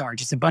KPIs are,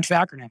 just a bunch of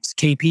acronyms,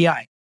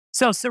 KPI.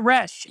 So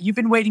Suresh, you've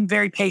been waiting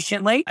very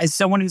patiently. As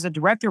someone who's a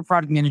director of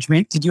product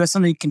management, did you have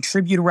something to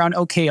contribute around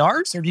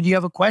OKRs, or did you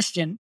have a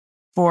question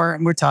for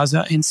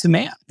Murtaza and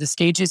Sumaya? The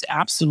stage is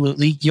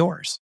absolutely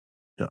yours.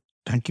 Yeah,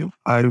 thank you.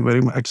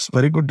 It's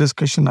very good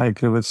discussion. I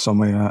agree with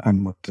Sumaya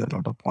and Murtaza a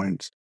lot of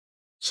points.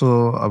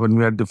 So when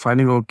we are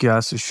defining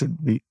OKRs, it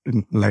should be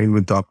in line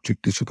with the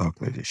objectives of the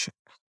organization.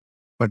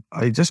 But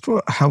I just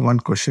have one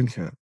question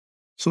here.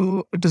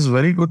 So it is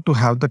very good to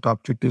have that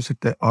objectives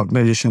at the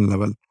organization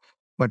level.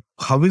 But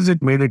how is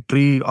it made a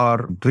tree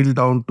or drilled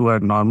down to a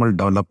normal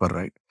developer,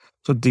 right?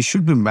 So this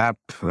should be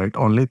mapped, right?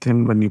 Only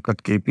thing when you got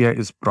KPI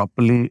is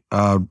properly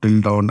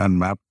drilled down and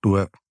mapped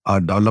to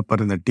a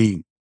developer in the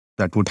team,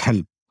 that would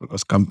help.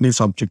 Because company's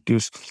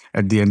objectives,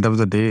 at the end of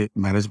the day,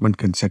 management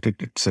can set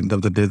it. At the end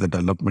of the day, the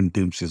development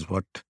teams is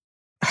what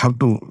have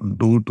to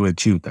do to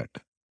achieve that.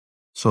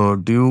 So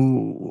do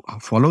you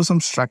follow some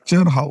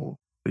structure? How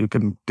you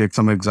can take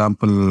some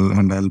example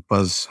and help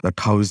us that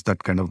how is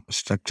that kind of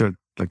structured?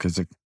 Like, is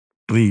it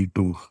pre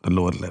to the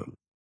lower level.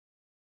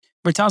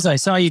 Murtaza, I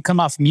saw you come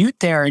off mute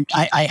there. And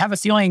I have a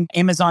feeling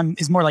Amazon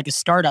is more like a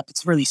startup.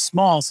 It's really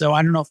small. So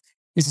I don't know if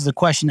this is a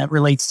question that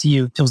relates to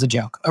you. It was a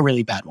joke, a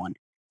really bad one.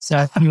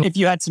 So if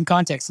you had some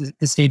context,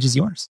 the stage is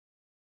yours.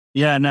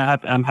 Yeah, no,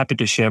 I'm happy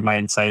to share my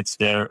insights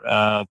there.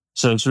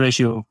 So Suresh,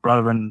 you brought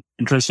up an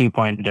interesting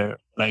point there.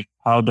 Like,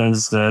 how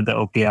does the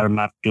OKR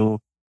map to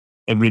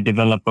every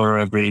developer,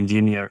 every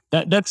engineer?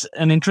 That's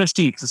an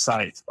interesting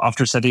exercise.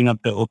 After setting up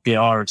the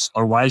OKRs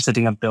or while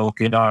setting up the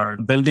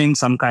OKR, building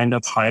some kind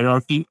of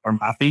hierarchy or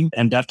mapping,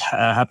 and that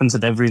happens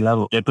at every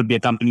level. There could be a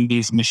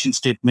company's mission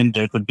statement.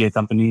 There could be a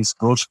company's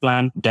growth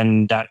plan.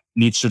 Then that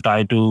needs to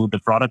tie to the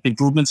product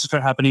improvements that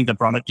are happening, the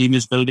product team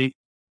is building.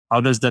 How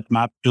does that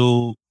map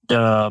to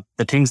the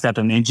things that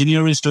an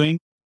engineer is doing?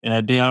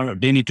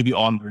 They need to be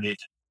all related.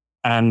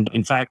 And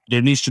in fact,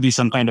 there needs to be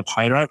some kind of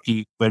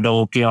hierarchy where the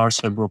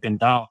OKRs are broken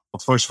down,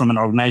 first from an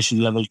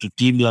organization level to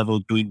team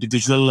level to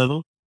individual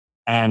level.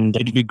 And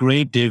it'd be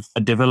great if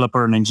a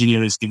developer and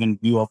engineer is given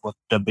view of what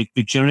the big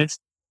picture is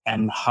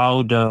and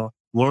how the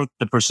work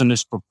the person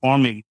is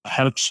performing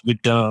helps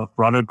with the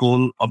broader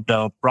goal of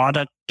the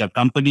product, the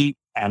company,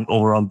 and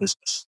overall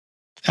business.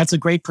 That's a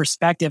great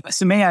perspective.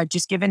 Sumaya,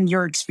 just given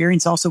your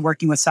experience also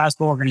working with SaaS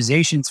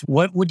organizations,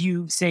 what would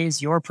you say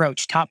is your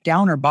approach, top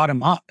down or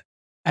bottom up,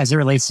 as it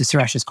relates to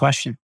Suresh's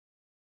question?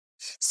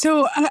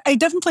 So I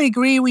definitely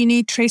agree we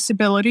need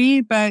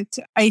traceability, but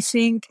I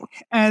think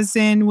as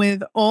in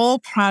with all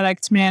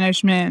product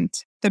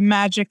management, the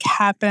magic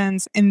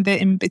happens in the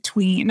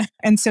in-between.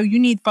 And so you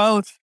need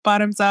both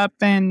bottoms up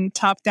and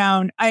top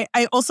down. I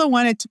also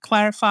wanted to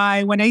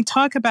clarify when I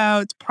talk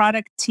about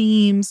product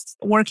teams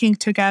working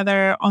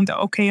together on the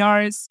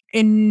OKRs,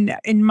 in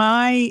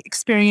my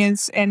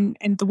experience and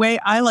the way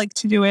I like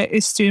to do it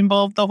is to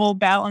involve the whole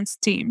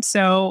balanced team.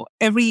 So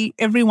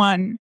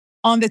everyone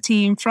on the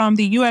team, from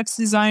the UX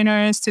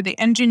designers to the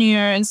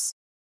engineers,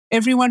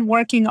 everyone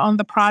working on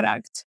the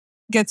product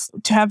gets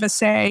to have a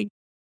say.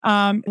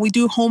 We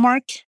do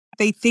homework.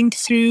 They think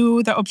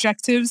through the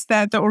objectives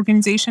that the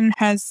organization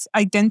has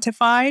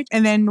identified,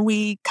 and then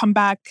we come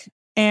back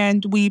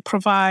and we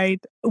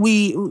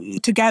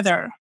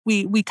together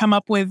come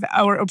up with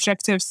our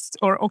objectives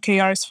or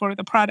OKRs for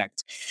the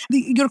product.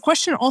 Your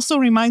question also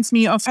reminds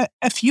me of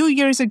a few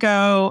years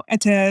ago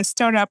at a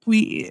startup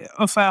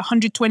of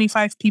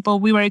 125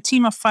 people. We were a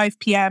team of 5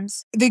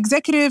 PMs. The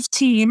executive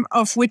team,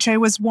 of which I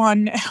was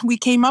one, we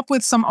came up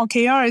with some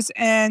OKRs,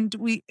 and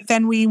we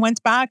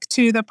went back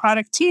to the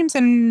product teams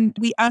and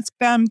we asked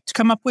them to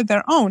come up with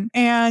their own.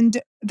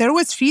 And there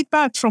was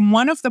feedback from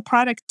one of the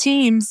product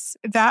teams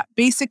that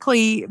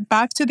basically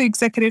back to the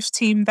executive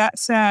team that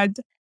said,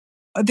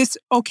 this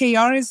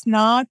OKR is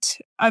not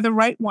the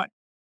right one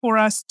for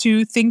us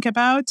to think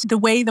about the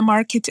way the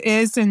market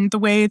is and the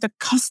way the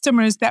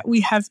customers that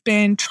we have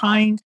been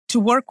trying to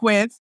work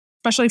with,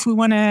 especially if we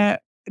want to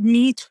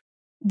meet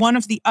one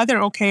of the other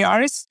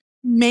OKRs,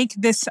 make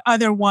this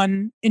other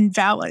one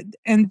invalid.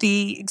 And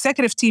the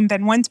executive team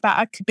then went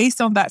back based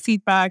on that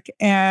feedback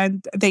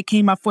and they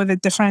came up with a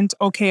different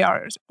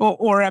OKR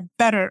or a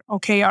better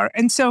OKR.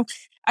 And so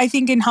I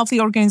think in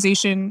healthy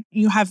organization,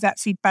 you have that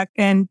feedback,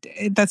 and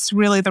that's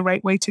really the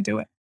right way to do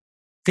it.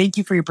 Thank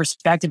you for your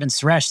perspective. And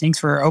Suresh, thanks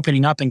for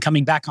opening up and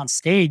coming back on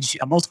stage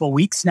multiple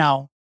weeks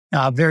now.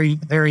 Very,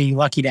 very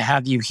lucky to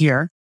have you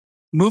here.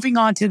 Moving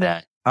on to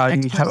the...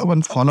 I have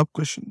one follow-up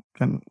question.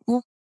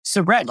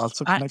 So, Red,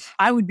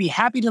 I would be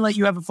happy to let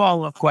you have a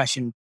follow-up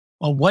question.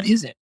 Well, what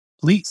is it?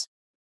 Please.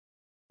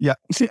 Yeah,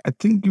 see, I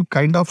think you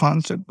kind of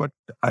answered, but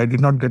I did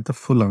not get the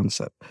full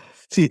answer.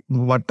 See,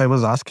 what I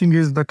was asking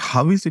is that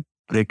how is it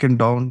broken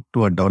down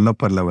to a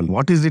developer level?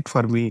 What is it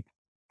for me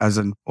as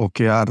an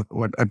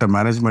OKR at a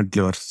management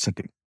level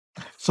setting?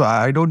 So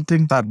I don't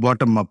think that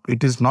bottom up,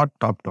 it is not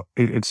top down.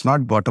 It's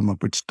not bottom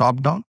up, it's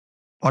top down.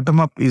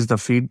 Bottom up is the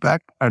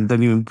feedback and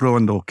then you improve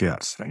on the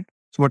OKRs, right?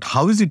 So but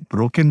how is it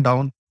broken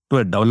down to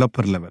a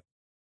developer level?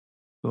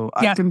 So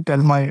I can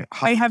tell I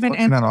have an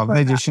in an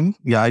organization.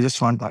 Yeah, I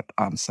just want that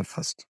answer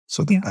first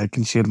so that I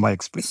can share my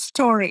experience.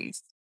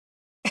 Stories.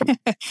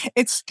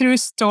 It's through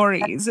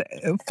stories.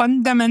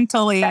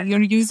 Fundamentally,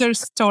 your user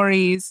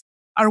stories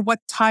are what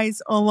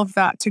ties all of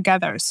that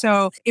together.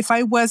 So if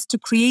I was to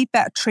create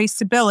that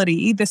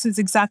traceability, this is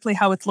exactly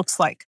how it looks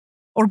like.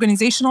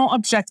 Organizational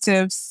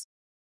objectives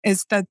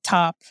is the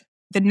top.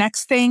 The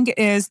next thing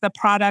is the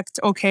product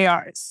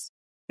OKRs.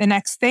 The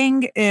next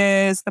thing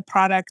is the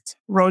product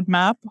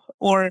roadmap,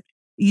 or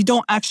you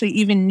don't actually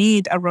even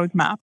need a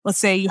roadmap. Let's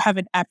say you have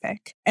an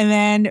epic. And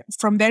then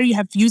from there, you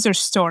have user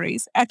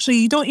stories. Actually,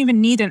 you don't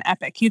even need an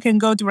epic. You can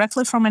go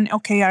directly from an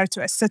OKR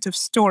to a set of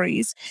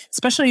stories,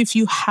 especially if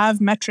you have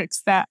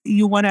metrics that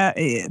you want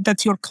to,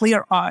 that you're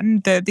clear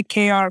on, the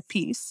KR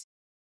piece.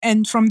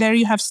 And from there,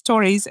 you have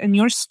stories, and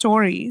your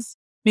stories,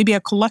 maybe a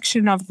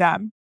collection of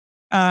them,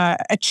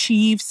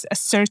 achieves a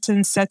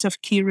certain set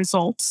of key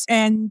results.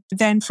 And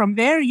then from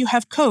there, you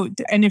have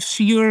code. And if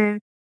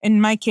in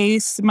my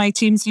case, my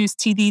teams use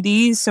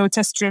TDD, so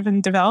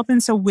test-driven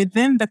development. So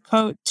within the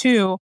code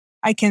too,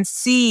 I can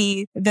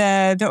see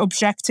the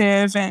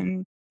objective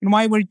and and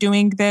why we're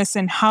doing this,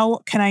 and how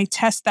can I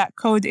test that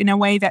code in a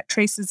way that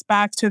traces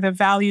back to the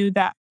value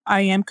that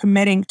I am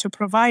committing to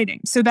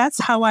providing. So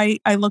that's how I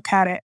look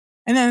at it.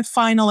 And then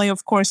finally,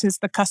 of course, is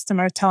the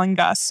customer telling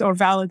us or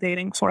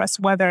validating for us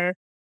whether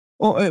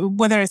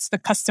it's the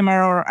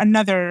customer or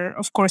another.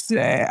 Of course,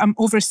 I'm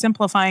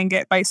oversimplifying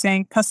it by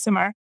saying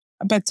customer,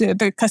 but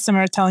the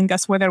customer telling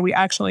us whether we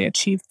actually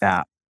achieved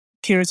that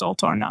key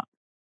result or not.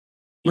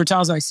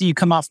 Murtaza, I see you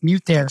come off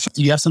mute there.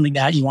 Do you have something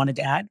that you wanted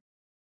to add?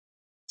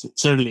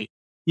 Certainly.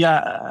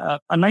 Yeah,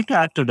 I'd like to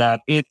add to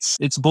that.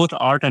 It's both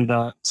art and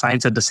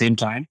science at the same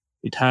time.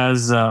 It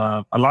has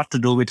a lot to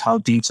do with how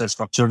teams are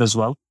structured as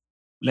well.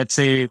 Let's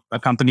say a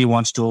company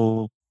wants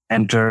to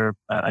enter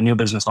a new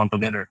business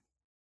altogether.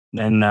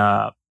 Then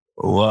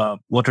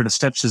what are the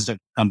steps is the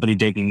company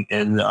taking?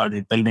 Are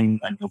they building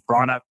a new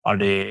product? Are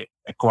they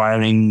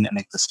acquiring an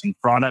existing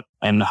product?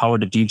 And how are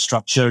the teams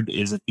structured?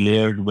 Is it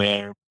layered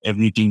where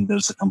every team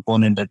builds a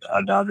component that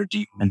the other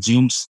team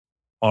consumes?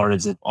 Or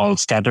is it all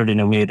scattered in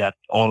a way that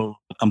all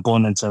the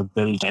components are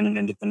built in an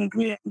independent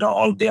way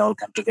and they all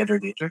come together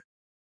later?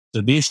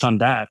 So based on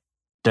that,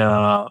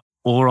 the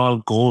overall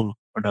goal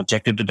or the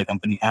objective that the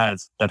company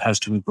has, that has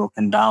to be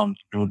broken down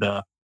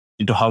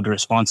into how the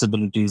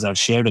responsibilities are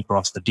shared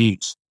across the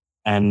teams.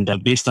 And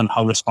based on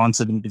how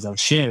responsibilities are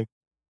shared,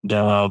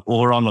 the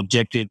overall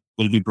objective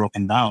will be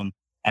broken down,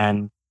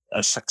 and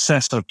a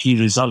success or key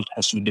result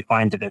has to be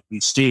defined at every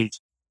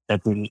stage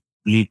that will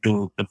lead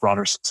to the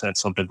broader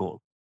success of the goal.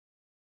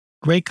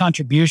 Great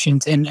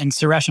contributions. And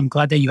Suresh, I'm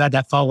glad that you had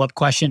that follow-up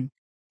question,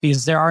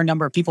 because there are a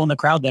number of people in the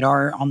crowd that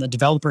are on the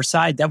developer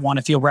side that want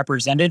to feel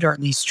represented or at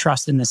least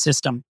trust in the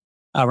system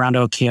around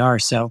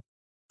OKR. So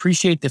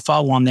appreciate the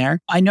follow-on there.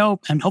 I know,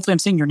 and hopefully I'm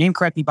saying your name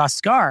correctly,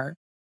 Bhaskar,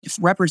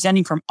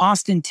 representing from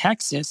Austin,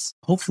 Texas.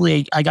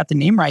 Hopefully I got the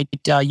name right.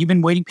 You've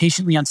been waiting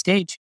patiently on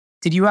stage.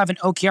 Did you have an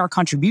OKR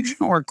contribution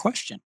or a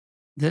question?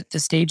 The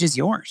stage is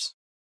yours.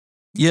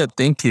 Yeah,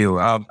 thank you.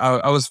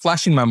 I was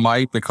flashing my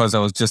mic because I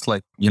was just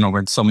like, when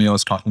Soumya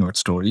was talking about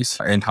stories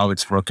and how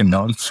it's broken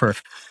down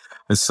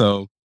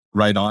so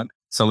right on.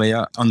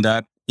 Soumya on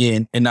that.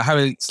 And I have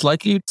a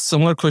slightly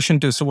similar question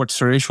to what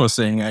Suresh was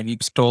saying, and he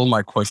stole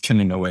my question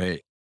in a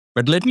way.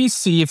 But let me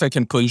see if I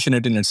can position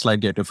it in a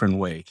slightly different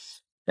way.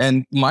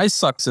 And my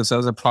success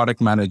as a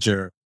product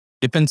manager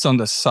depends on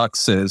the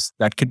success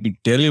that could be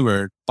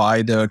delivered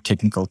by the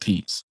technical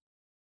teams.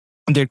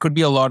 There could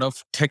be a lot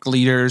of tech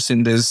leaders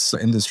in this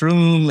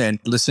room and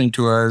listening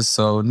to us.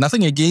 So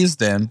nothing against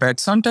them, but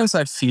sometimes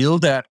I feel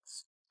that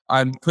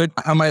I'm put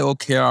on my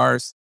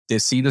OKRs. They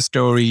see the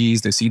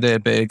stories, they see the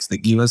epics, they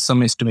give us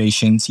some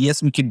estimations.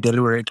 Yes, we can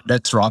deliver it.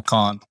 Let's rock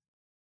on.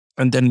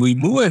 And then we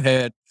move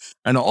ahead.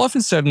 And all of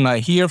a sudden I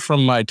hear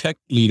from my tech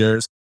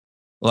leaders,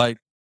 like,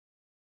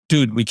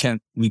 dude, we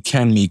can't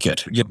make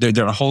it.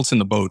 There are holes in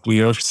the boat.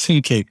 We are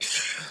sinking.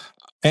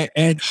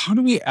 And how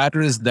do we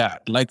address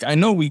that? Like, I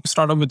know we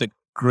start off with a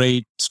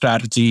great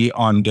strategy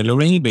on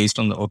delivering based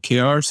on the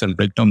OKRs and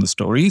break down the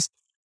stories.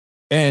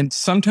 And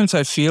sometimes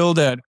I feel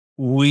that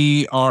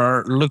we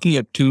are looking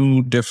at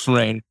two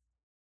different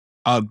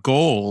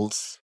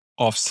goals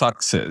of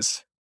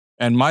success.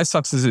 And my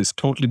success is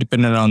totally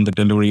dependent on the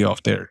delivery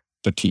of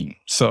the team.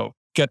 So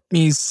get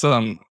me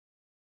some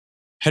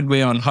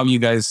headway on how you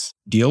guys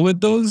deal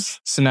with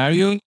those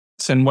scenarios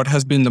and what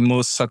has been the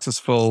most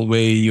successful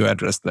way you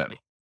address them.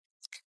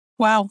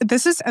 Wow.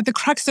 This is at the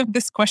crux of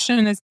this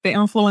question is the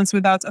influence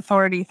without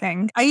authority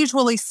thing. I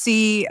usually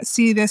see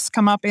this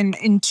come up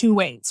in two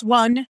ways.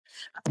 One,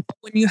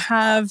 when you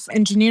have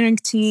engineering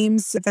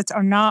teams that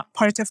are not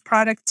part of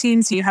product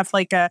teams, you have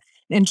like an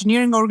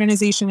engineering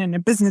organization and a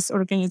business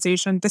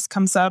organization. This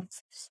comes up,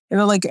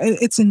 like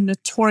it's a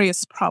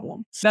notorious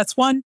problem. That's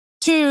one.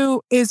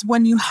 Two is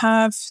when you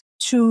have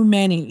too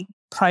many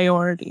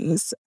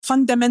priorities.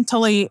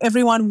 Fundamentally,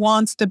 everyone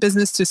wants the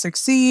business to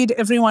succeed.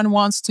 Everyone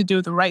wants to do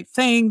the right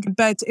thing.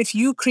 But if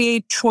you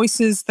create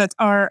choices that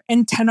are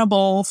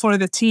untenable for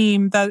the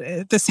team,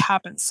 that this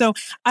happens. So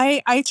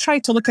I try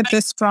to look at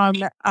this from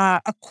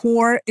a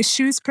core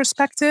issues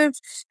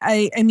perspective.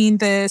 I mean,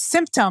 the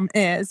symptom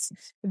is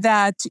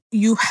that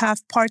you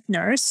have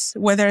partners,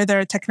 whether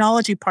they're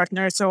technology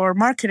partners or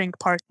marketing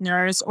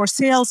partners or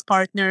sales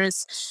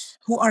partners,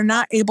 who are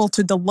not able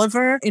to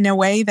deliver in a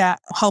way that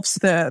helps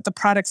the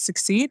product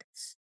succeed.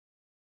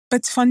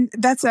 But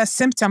that's a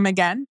symptom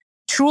again.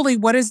 Truly,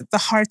 what is the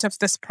heart of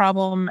this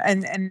problem?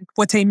 And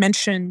what I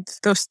mentioned,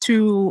 those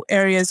two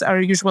areas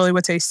are usually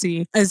what I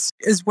see is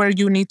where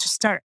you need to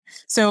start.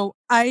 So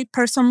I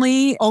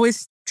personally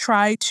always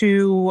try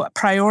to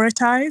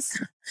prioritize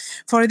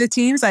for the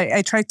teams.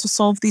 I try to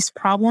solve these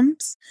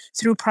problems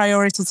through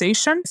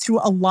prioritization, through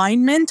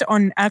alignment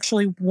on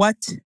actually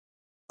what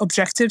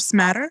objectives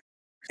matter.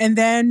 And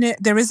then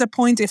there is a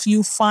point if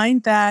you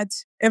find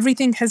that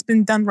everything has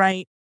been done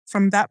right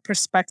from that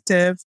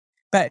perspective,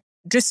 but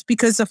just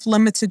because of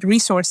limited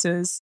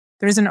resources,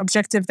 there is an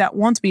objective that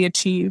won't be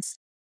achieved,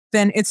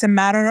 then it's a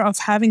matter of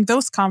having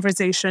those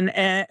conversations.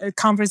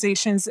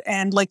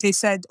 And like I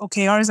said,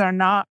 OKRs are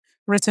not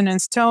written in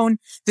stone.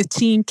 The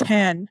team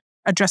can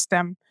adjust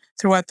them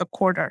throughout the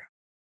quarter.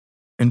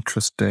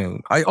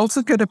 Interesting. I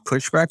also get a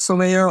pushback,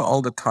 Somaya,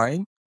 all the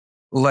time.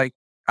 Like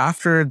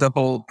after the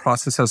whole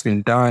process has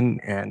been done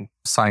and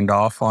signed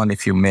off on,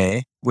 if you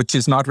may, which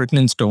is not written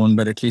in stone,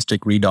 but at least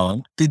agreed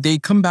on, did they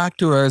come back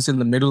to us in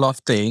the middle of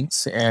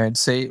things and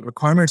say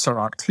requirements are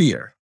not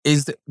clear?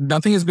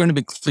 Nothing is going to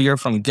be clear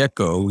from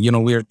get-go.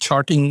 We're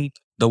charting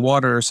the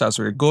waters as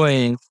we're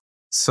going.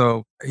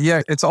 So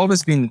yeah, it's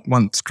always been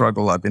one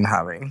struggle I've been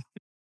having.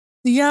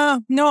 Yeah,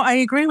 no, I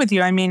agree with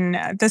you. I mean,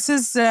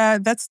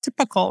 that's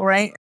typical,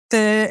 right?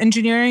 The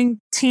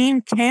engineering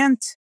team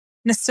can't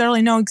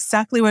necessarily know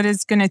exactly what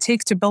it's going to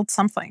take to build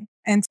something.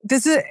 And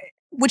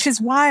which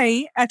is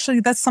why, actually,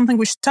 that's something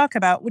we should talk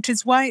about, which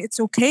is why it's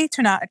okay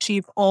to not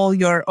achieve all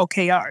your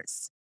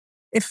OKRs.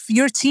 If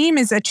your team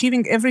is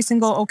achieving every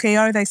single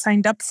OKR they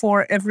signed up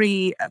for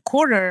every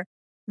quarter,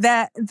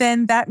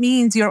 then that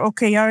means your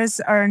OKRs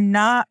are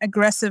not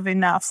aggressive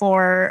enough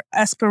or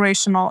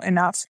aspirational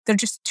enough. They're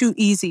just too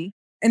easy.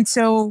 And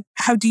so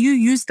how do you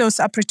use those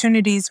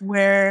opportunities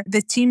where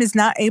the team is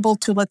not able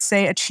to, let's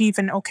say, achieve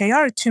an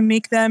OKR to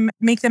make them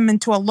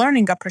into a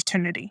learning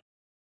opportunity?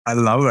 I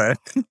love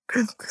it.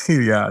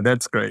 Yeah,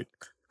 that's great.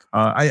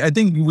 I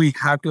think we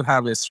have to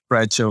have a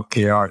stretch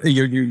OKR.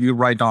 You're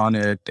right on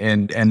it,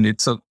 and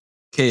it's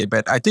okay.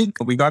 But I think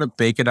we got to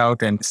bake it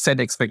out and set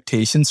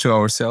expectations to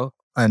ourselves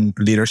and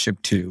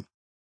leadership too.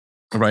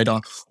 Right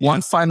on.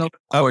 One final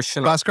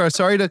question. Bhaskar,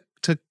 sorry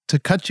to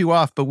cut you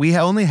off, but we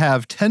only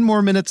have 10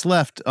 more minutes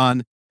left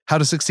on how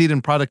to succeed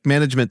in product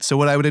management. So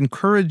what I would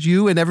encourage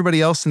you and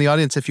everybody else in the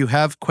audience, if you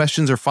have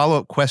questions or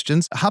follow-up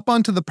questions, hop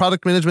onto the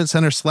Product Management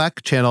Center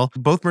Slack channel.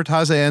 Both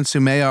Murtaza and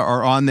Sumaya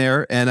are on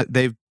there, and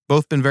they've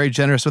both been very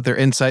generous with their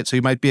insights. So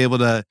you might be able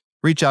to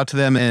reach out to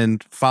them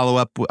and follow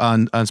up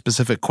on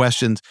specific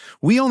questions.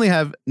 We only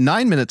have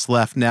 9 minutes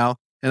left now,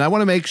 and I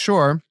want to make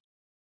sure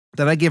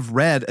that I give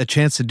Red a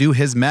chance to do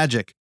his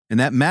magic. And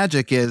that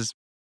magic is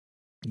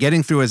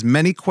getting through as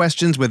many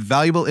questions with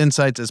valuable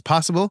insights as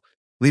possible,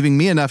 leaving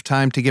me enough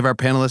time to give our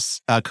panelists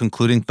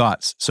concluding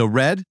thoughts. So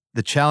Red,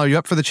 are you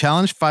up for the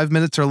challenge? 5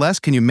 minutes or less?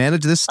 Can you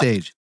manage this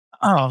stage?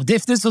 Oh,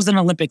 if this was an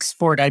Olympic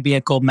sport, I'd be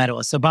a gold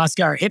medalist. So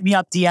Bhaskar, hit me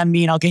up, DM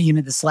me, and I'll get you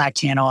into the Slack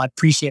channel. I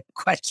appreciate the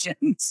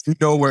questions.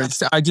 No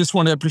worries. I just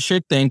want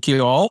to thank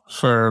you all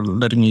for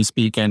letting me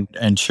speak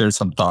and share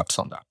some thoughts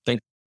on that. Thank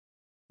you.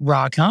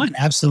 Rock on.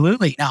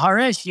 Absolutely. Now,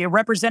 Harish, you're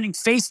representing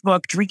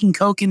Facebook, drinking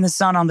Coke in the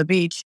sun on the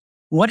beach.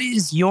 What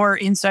is your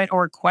insight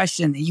or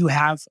question that you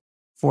have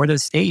for the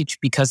stage?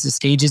 Because the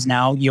stage is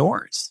now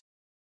yours.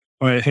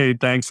 All right. Hey,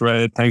 thanks,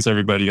 Red. Thanks,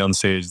 everybody on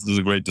stage. This is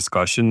a great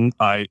discussion.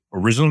 I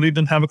originally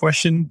didn't have a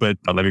question, but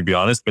let me be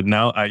honest, but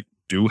now I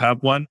do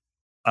have one.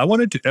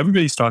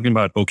 Everybody's talking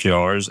about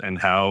OKRs and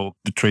how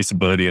the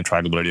traceability and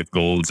trackability of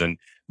goals and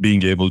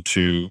being able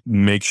to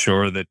make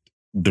sure that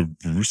the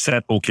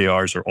set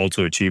OKRs are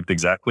also achieved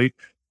exactly.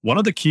 One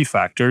of the key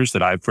factors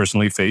that I've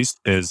personally faced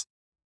is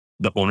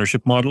the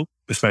ownership model,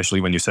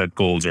 especially when you set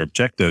goals or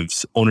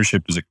objectives.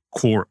 Ownership is a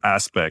core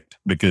aspect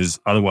because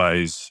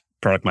otherwise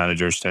product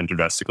managers tend to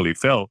drastically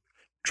fail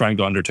trying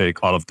to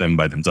undertake all of them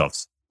by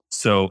themselves.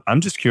 So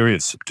I'm just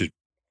curious to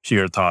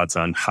hear thoughts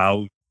on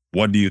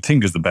what do you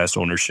think is the best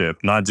ownership,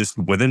 not just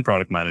within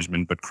product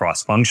management, but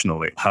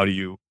cross-functionally? How do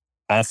you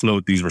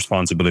offload these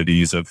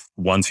responsibilities of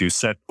once you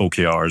set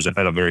OKRs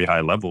at a very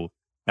high level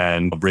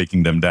and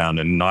breaking them down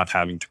and not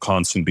having to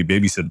constantly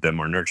babysit them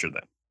or nurture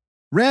them?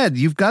 Red,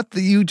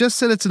 you just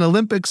said it's an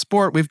Olympic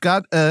sport. We've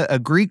got a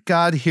Greek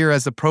god here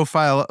as a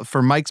profile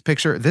for Mike's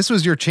picture. This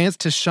was your chance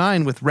to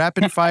shine with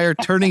rapid fire,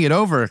 turning it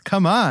over.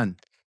 Come on.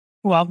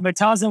 Well,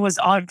 Murtaza was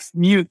on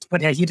mute,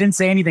 but he didn't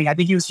say anything. I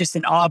think he was just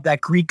in awe of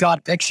that Greek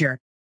god picture.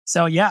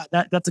 So yeah,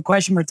 that's a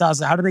question,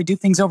 Murtaza. How do they do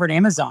things over at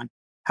Amazon?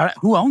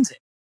 Who owns it?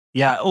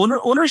 Yeah,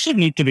 ownership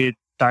needs to be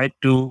tied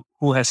to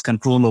who has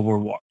control over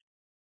what.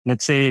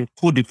 Let's say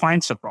who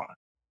defines the product.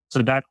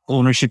 So that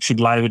ownership should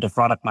lie with the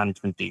product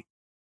management team.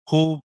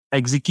 Who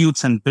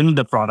executes and builds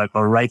the product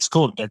or writes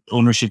code, that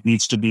ownership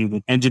needs to be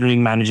with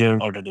engineering manager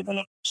or the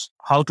developers.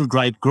 How to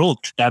drive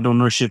growth, that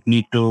ownership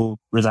need to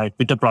reside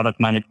with the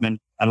product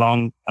management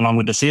along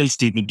with the sales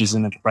team, which is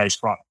an enterprise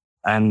product.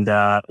 And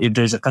if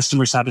there's a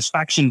customer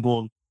satisfaction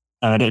goal,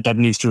 that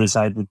needs to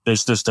reside with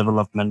business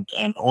development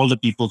and all the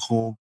people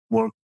who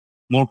work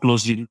more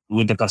closely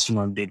with the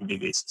customer on a day-to-day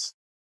basis.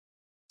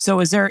 So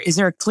is there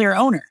a clear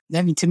owner?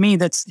 I mean, to me,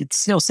 it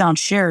still sounds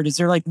shared. Is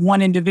there like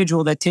one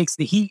individual that takes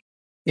the heat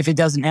if it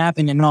doesn't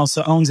happen and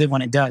also owns it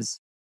when it does?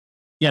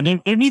 Yeah,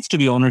 there needs to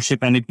be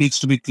ownership and it needs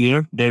to be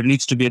clear. There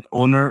needs to be an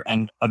owner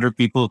and other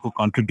people who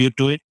contribute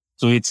to it.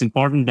 So it's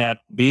important that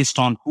based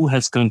on who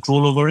has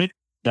control over it,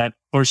 that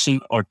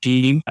person or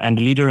team and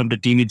the leader of the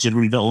team is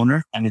generally the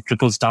owner, and it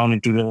trickles down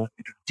into the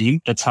team.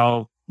 That's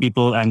how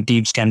people and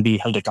teams can be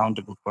held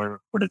accountable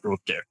for the growth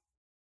there.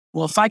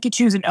 Well, if I could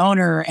choose an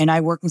owner and I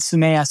work with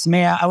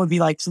Sumaya, I would be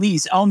like,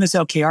 please own this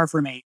OKR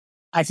for me.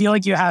 I feel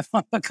like you have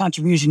a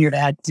contribution here to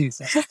add too.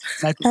 So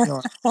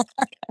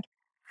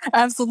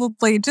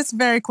Absolutely. Just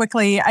very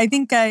quickly, I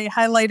think I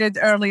highlighted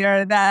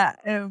earlier that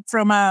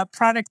from a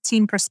product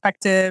team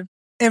perspective,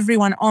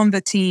 everyone on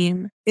the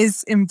team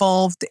is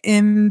involved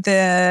in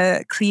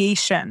the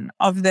creation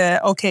of the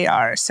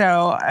OKR.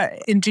 So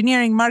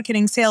engineering,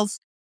 marketing, sales,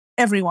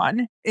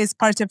 everyone is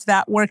part of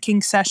that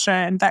working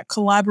session, that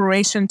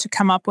collaboration to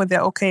come up with the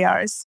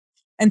OKRs.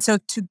 And so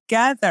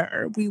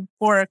together we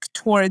work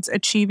towards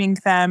achieving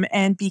them.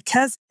 And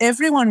because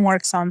everyone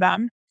works on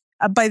them,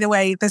 by the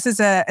way, this is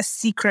a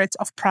secret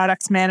of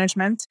product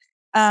management.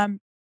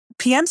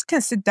 PMs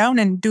can sit down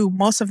and do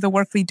most of the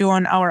work we do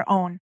on our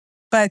own.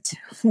 But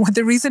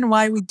the reason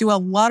why we do a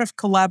lot of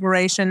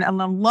collaboration and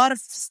a lot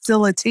of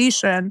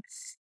facilitation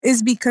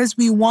is because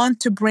we want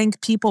to bring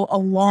people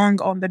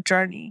along on the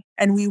journey.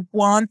 And we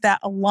want that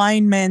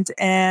alignment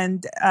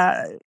and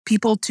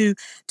people to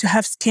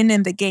have skin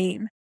in the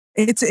game.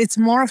 It's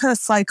more of a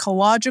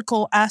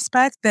psychological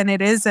aspect than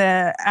it is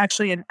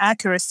actually an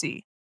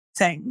accuracy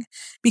thing.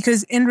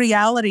 Because in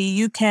reality,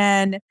 you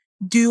can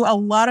do a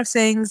lot of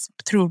things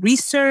through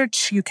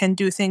research. You can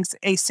do things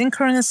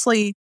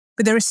asynchronously.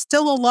 But there is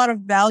still a lot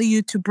of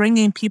value to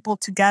bringing people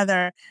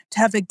together, to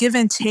have a give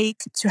and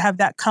take, to have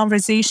that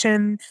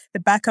conversation, the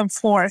back and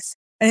forth.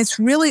 And it's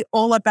really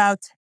all about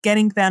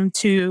getting them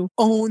to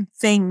own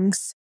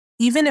things,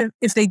 even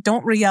if they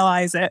don't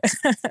realize it.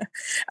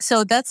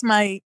 So that's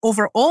my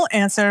overall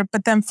answer.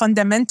 But then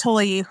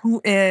fundamentally,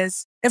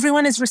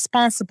 everyone is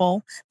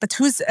responsible, but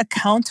who's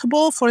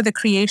accountable for the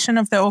creation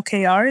of the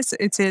OKRs?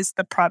 It is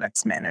the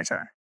products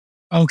manager.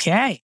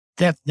 Okay.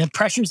 The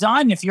pressure's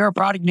on. If you're a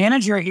product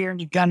manager here and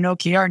you've got an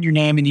OKR in your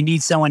name and you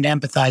need someone to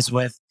empathize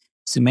with,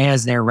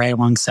 Sumayya's there right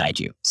alongside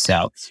you.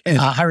 So,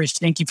 Harish,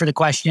 thank you for the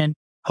question.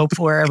 Hope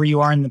wherever you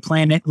are in the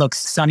planet looks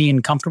sunny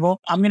and comfortable.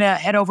 I'm going to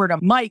head over to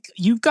Mike.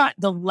 You've got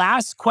the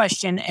last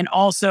question and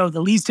also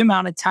the least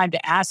amount of time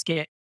to ask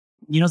it.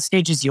 The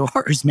stage is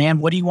yours, man.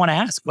 What do you want to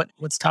ask?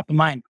 What's top of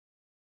mind?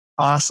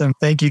 Awesome.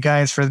 Thank you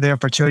guys for the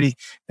opportunity.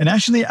 And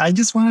actually, I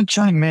just want to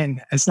chime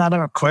in. It's not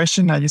a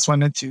question. I just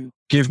wanted to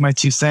give my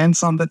 2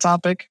 cents on the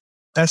topic.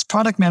 As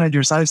product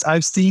managers,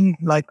 I've seen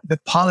like the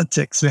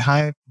politics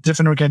behind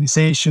different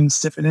organizations,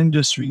 different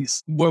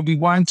industries, where we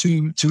want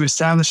to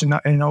establish an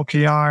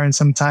OKR, and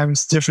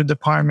sometimes different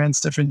departments,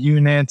 different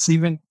units,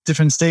 even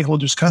different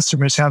stakeholders,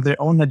 customers have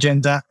their own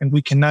agenda, and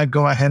we cannot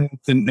go ahead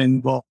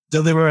and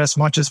deliver as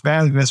much as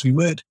value as we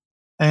would.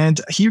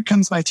 And here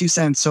comes my 2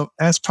 cents. So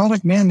as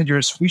product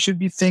managers, we should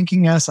be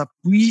thinking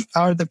we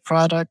are the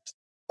product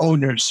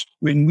owners.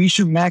 When we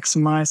should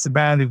maximize the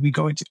value, we're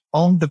going to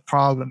own the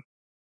problem,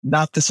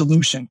 not the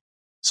solution.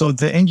 So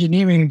the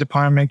engineering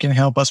department can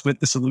help us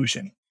with the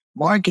solution.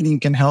 Marketing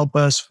can help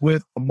us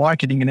with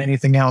marketing and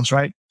anything else,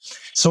 right?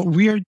 So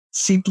we are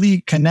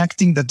simply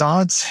connecting the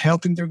dots,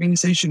 helping the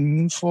organization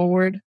move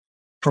forward,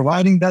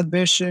 providing that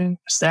vision,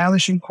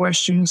 establishing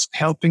questions,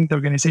 helping the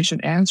organization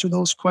answer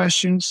those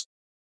questions.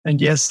 And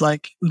yes,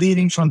 like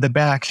leading from the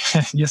back.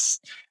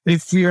 Yes,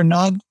 if we are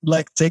not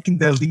like taking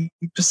the lead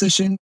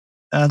position,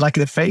 like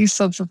the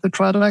face of the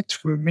product,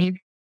 we're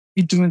maybe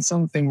doing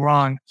something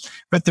wrong.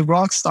 But the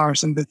rock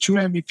stars and the true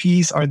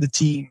MVPs are the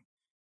team.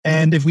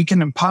 And if we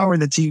can empower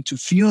the team to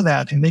feel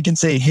that, and they can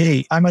say,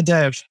 hey, I'm a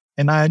dev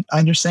and I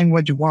understand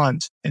what you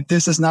want, and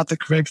this is not the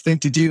correct thing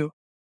to do.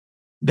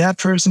 That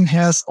person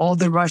has all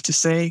the right to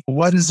say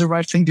what is the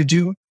right thing to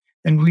do.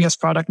 And we as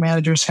product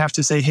managers have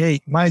to say,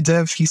 hey, my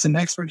dev, he's an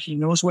expert. He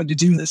knows what to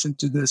do. Listen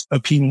to this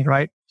opinion,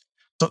 right?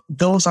 So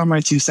those are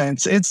my 2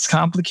 cents. It's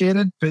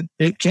complicated, but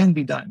it can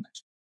be done.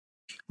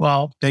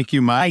 Well, thank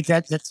you, Mike.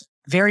 That's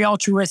very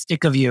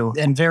altruistic of you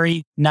and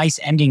very nice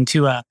ending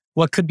to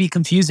what could be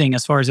confusing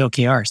as far as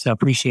OKR. So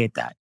appreciate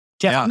that.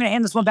 Jeff, I'm going to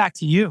hand this one back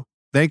to you.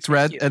 Thanks,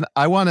 Red. And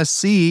I want to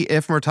see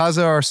if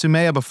Murtaza or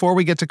Sumayya, before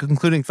we get to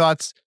concluding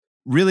thoughts,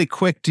 really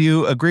quick, do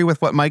you agree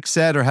with what Mike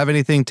said or have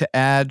anything to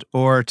add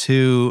or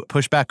to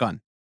push back on?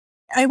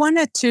 I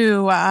wanted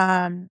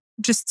to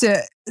just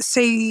to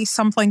say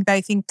something that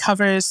I think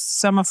covers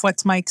some of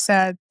what Mike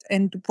said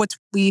and what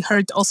we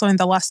heard also in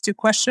the last 2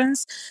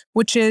 questions,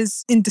 which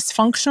is in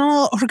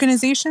dysfunctional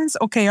organizations,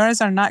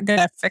 OKRs are not going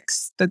to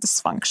fix the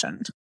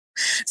dysfunction.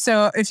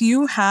 So if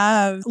you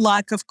have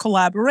lack of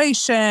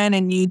collaboration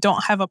and you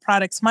don't have a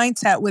products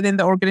mindset within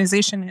the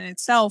organization in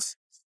itself,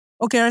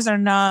 OKRs are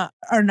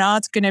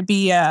not going to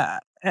be a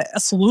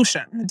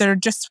solution. They're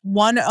just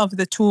one of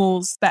the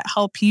tools that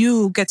help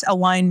you get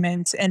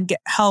alignment and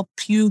help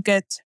you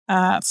get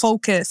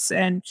focus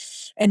and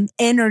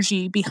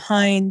energy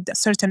behind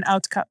certain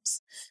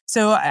outcomes.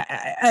 So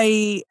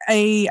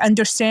I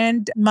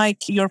understand,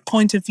 Mike, your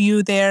point of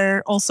view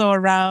there also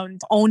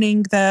around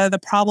owning the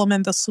problem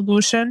and the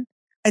solution.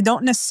 I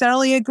don't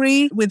necessarily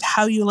agree with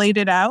how you laid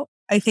it out.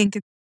 I think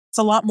it's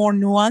a lot more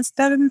nuanced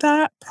than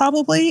that,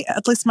 probably,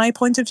 at least my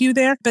point of view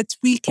there. But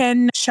we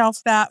can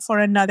shelf that for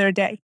another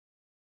day.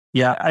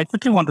 Yeah, I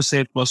quickly want to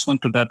say plus one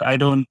to that. I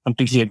don't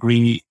completely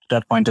agree to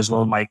that point as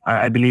well, Mike.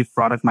 I believe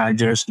product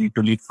managers need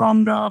to lead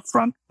from the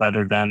front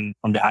rather than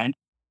from behind.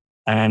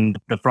 And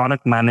the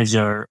product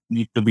manager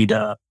need to be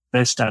the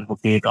best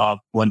advocate of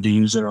what the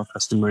user or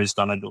customer is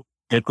going to do.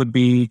 There could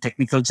be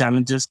technical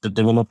challenges that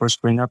developers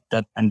bring up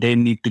and they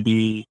need to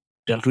be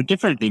dealt with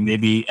differently,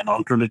 maybe an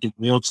alternative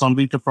way of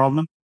solving the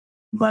problem.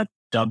 but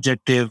the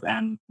objective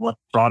and what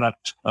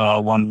product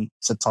one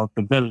sets out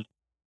to build,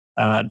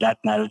 that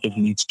narrative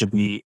needs to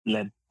be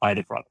led by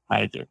the product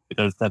manager,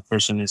 because that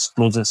person is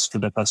closest to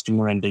the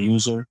customer and the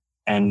user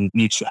and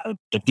needs to help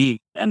the team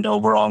and the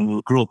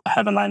overall group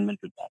have alignment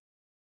with that.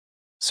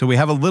 So we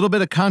have a little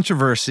bit of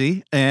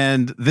controversy,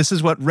 and this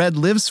is what Red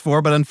lives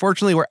for, but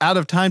unfortunately we're out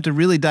of time to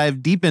really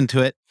dive deep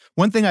into it.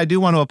 One thing I do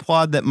want to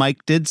applaud that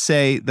Mike did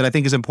say that I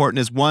think is important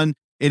is, one,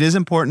 it is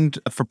important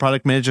for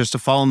product managers to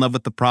fall in love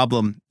with the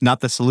problem,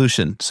 not the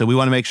solution. So we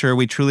want to make sure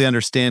we truly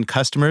understand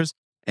customers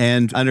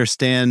and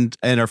understand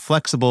and are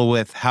flexible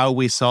with how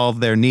we solve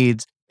their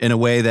needs in a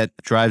way that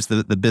drives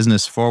the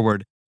business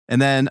forward.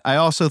 And then I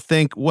also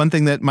think one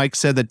thing that Mike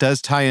said that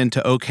does tie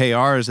into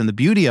OKRs and the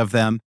beauty of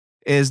them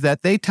is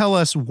that they tell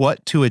us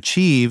what to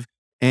achieve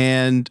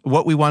and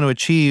what we want to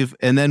achieve,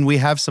 and then we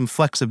have some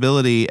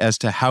flexibility as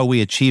to how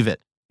we achieve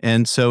it.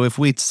 And so if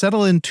we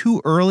settle in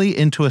too early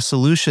into a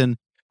solution,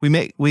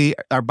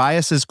 our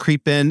biases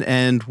creep in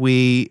and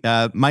we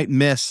might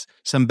miss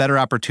some better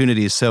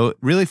opportunities. So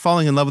really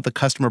falling in love with the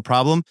customer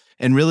problem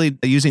and really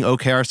using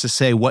OKRs to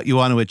say what you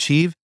want to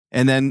achieve.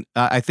 And then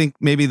I think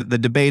maybe the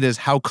debate is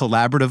how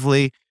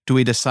collaboratively do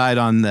we decide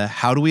on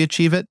how do we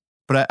achieve it?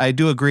 But I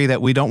do agree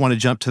that we don't want to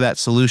jump to that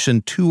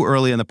solution too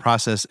early in the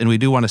process. And we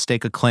do want to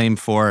stake a claim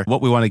for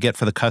what we want to get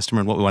for the customer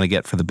and what we want to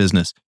get for the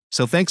business.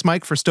 So thanks,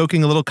 Mike, for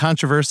stoking a little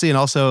controversy and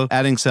also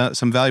adding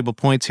some valuable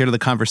points here to the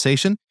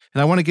conversation.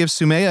 And I want to give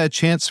Sumaya a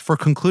chance for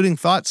concluding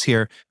thoughts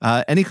here.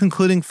 Any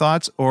concluding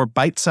thoughts or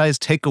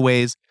bite-sized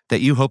takeaways that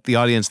you hope the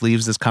audience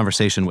leaves this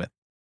conversation with?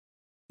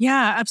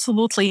 Yeah,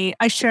 absolutely.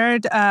 I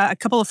shared a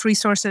couple of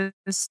resources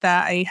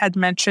that I had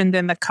mentioned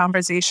in the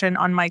conversation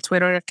on my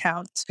Twitter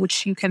account,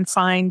 which you can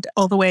find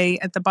all the way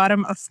at the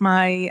bottom of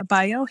my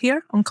bio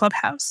here on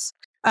Clubhouse.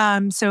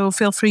 So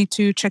feel free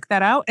to check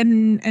that out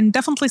and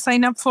definitely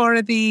sign up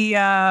for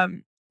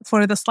the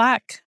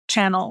Slack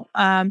channel.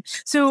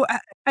 So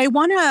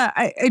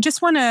I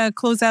just want to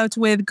close out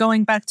with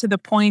going back to the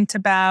point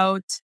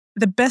about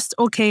the best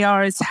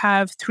OKRs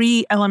have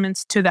three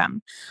elements to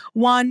them.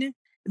 One,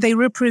 they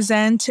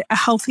represent a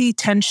healthy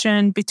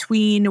tension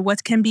between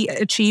what can be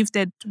achieved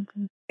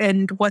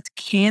and what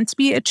can't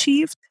be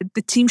achieved.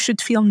 The team should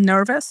feel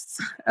nervous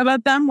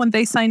about them when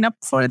they sign up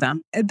for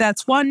them.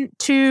 That's one.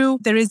 Two,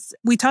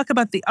 we talk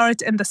about the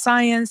art and the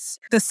science.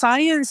 The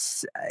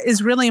science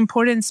is really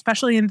important,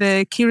 especially in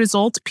the key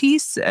result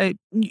piece.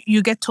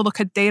 You get to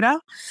look at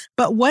data,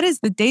 but what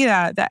is the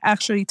data that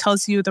actually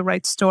tells you the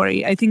right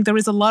story? I think there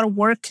is a lot of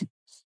work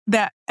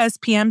that as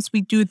PMs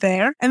we do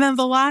there. And then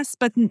the last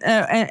but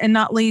and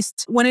not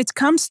least, when it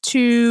comes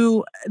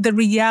to the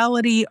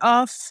reality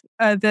of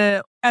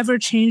the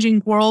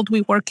ever-changing world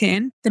we work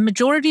in, the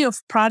majority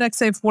of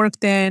products I've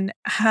worked in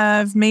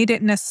have made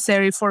it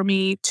necessary for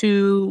me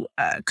to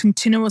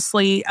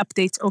continuously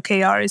update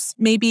OKRs.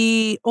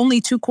 Maybe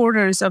only 2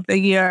 quarters of the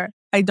year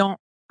I don't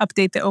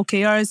update the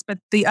OKRs, but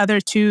the other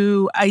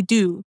 2 I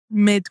do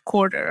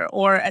mid-quarter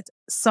or at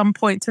some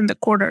point in the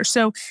quarter.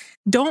 So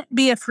don't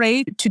be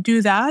afraid to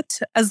do that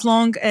as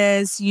long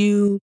as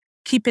you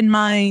keep in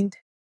mind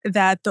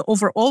that the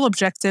overall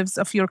objectives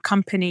of your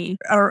company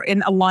are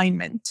in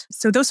alignment.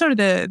 So those are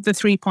the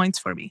 3 points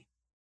for me.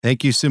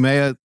 Thank you,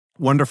 Sumaya.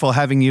 Wonderful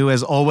having you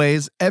as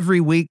always.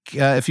 Every week,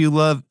 if you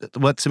love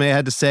what Sumaya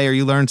had to say or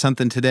you learned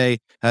something today,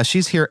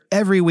 she's here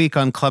every week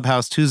on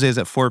Clubhouse Tuesdays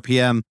at 4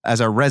 p.m. as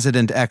our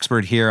resident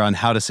expert here on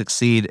how to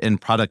succeed in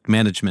product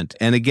management.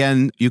 And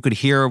again, you could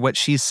hear what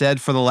she said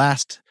for the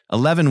last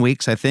 11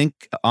 weeks, I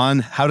think, on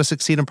How to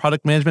Succeed in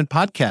Product Management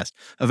podcast,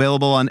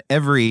 available on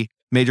every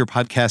major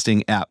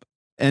podcasting app.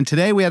 And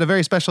today we had a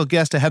very special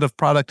guest, a head of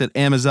product at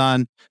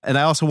Amazon. And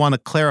I also want to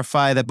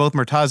clarify that both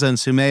Murtaza and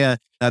Sumaya,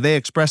 they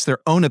express their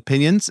own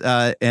opinions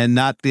and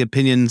not the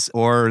opinions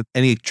or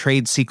any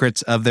trade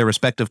secrets of their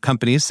respective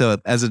companies. So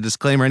as a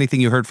disclaimer, anything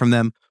you heard from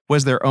them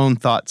was their own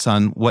thoughts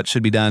on what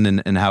should be done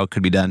and how it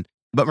could be done.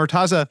 But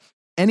Murtaza,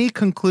 any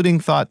concluding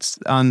thoughts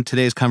on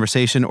today's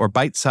conversation or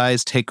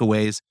bite-sized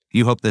takeaways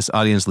you hope this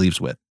audience leaves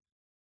with?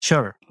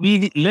 Sure.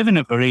 We live in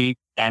a very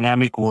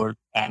dynamic world,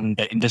 and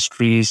the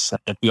industries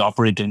that we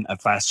operate in are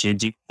fast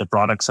changing. The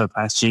products are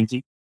fast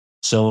changing.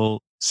 So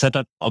set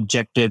up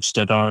objectives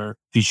that are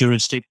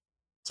futuristic,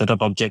 set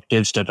up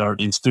objectives that are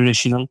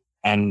inspirational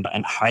and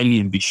highly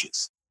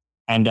ambitious.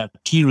 And that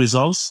key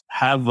results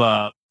have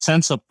a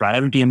sense of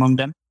priority among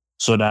them,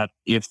 so that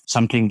if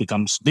something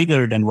becomes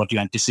bigger than what you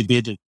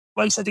anticipated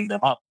while setting them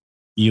up,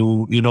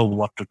 you know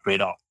what to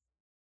trade off.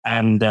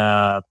 And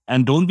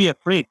don't be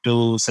afraid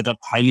to set up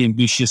highly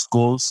ambitious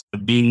goals,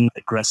 being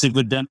aggressive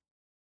with them.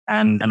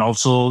 And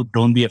also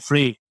don't be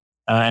afraid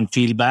and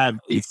feel bad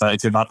if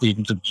you're not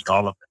able to meet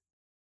all of them.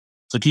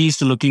 So key is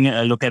to look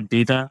at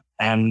data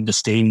and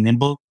staying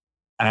nimble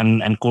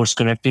and course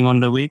correcting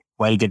on the way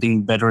while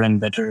getting better and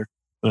better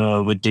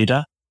with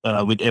data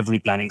with every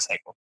planning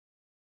cycle.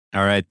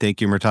 All right.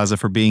 Thank you, Murtaza,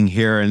 for being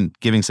here and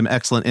giving some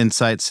excellent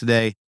insights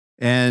today.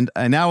 And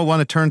I now want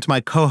to turn to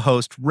my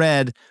co-host,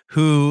 Red,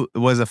 who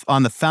was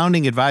on the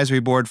founding advisory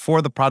board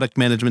for the Product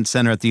Management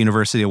Center at the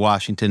University of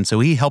Washington. So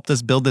he helped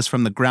us build this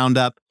from the ground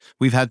up.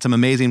 We've had some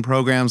amazing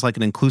programs like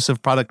an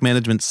Inclusive Product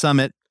Management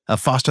Summit, a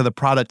Foster the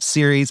Product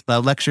series, a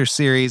lecture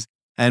series,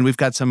 and we've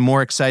got some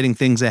more exciting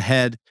things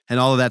ahead. And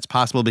all of that's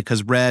possible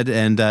because Red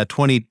and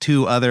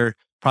 22 other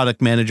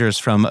product managers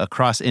from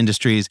across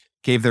industries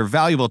gave their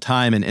valuable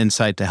time and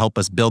insight to help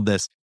us build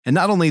this. And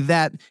not only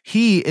that,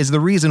 he is the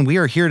reason we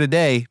are here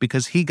today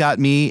because he got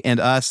me and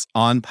us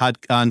on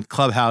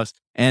Clubhouse,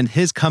 and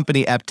his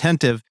company,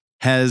 Apptentive,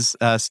 has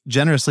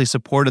generously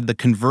supported the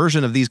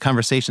conversion of these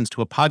conversations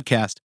to a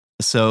podcast.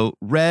 So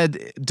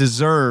Red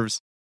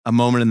deserves a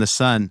moment in the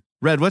sun.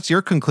 Red, what's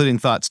your concluding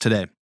thoughts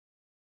today?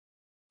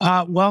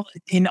 Well,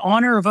 in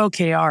honor of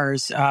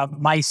OKRs,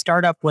 my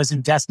startup was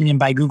invested in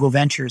by Google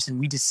Ventures, and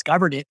we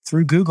discovered it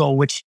through Google,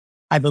 which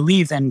I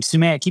believe, and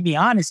Sumaya, keep me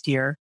honest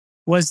here,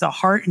 was the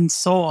heart and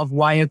soul of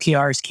why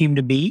OKRs came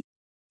to be.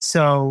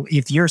 So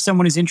if you're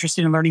someone who's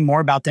interested in learning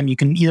more about them, you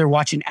can either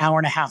watch an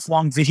 1.5 hour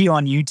long video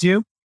on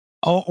YouTube,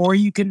 or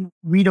you can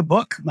read a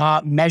book,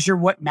 Measure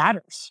What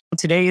Matters.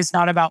 Today is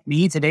not about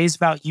me. Today is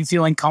about you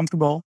feeling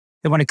comfortable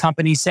that when a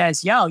company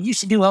says, yo, you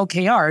should do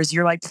OKRs,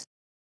 you're like,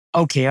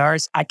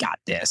 OKRs, I got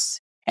this.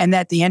 And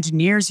that the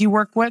engineers you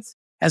work with,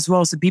 as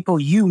well as the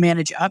people you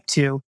manage up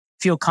to,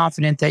 feel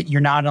confident that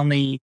you're not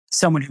only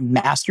someone who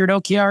mastered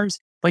OKRs,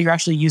 but you're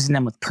actually using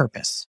them with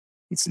purpose.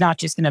 It's not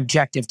just an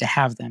objective to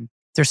have them.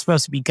 They're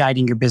supposed to be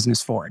guiding your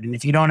business forward. And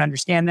if you don't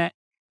understand that,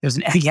 there's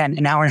an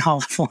 1.5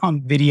 hour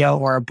long video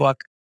or a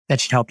book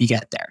that should help you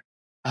get there.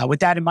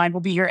 With that in mind,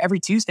 we'll be here every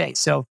Tuesday.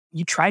 So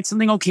you tried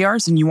something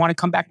OKRs and you want to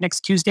come back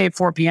next Tuesday at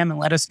 4 p.m. and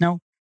let us know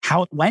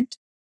how it went,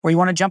 or you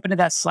want to jump into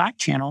that Slack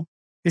channel,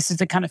 this is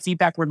the kind of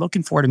feedback we're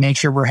looking for to make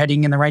sure we're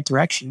heading in the right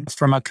direction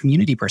from a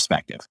community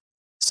perspective.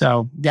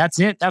 So that's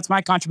it. That's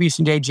my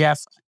contribution today,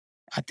 Jeff.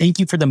 Thank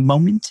you for the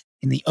moment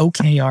in the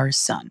OKR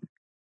sun.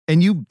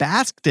 And you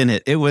basked in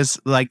it. It was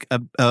like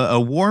a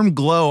warm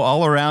glow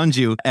all around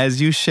you as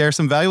you share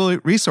some valuable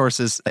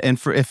resources. And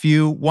if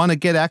you want to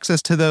get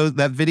access to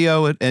that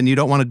video and you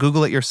don't want to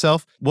Google it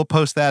yourself, we'll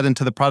post that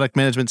into the Product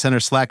Management Center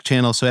Slack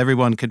channel so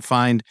everyone could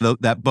find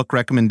that book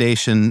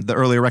recommendation, the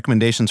earlier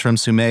recommendations from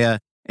Sumaya,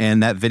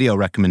 and that video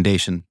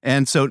recommendation.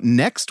 And so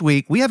next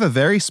week, we have a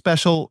very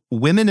special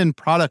Women in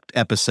Product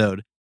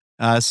episode.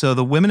 So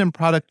the Women in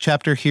Product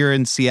chapter here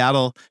in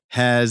Seattle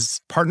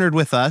has partnered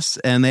with us,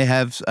 and they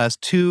have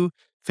two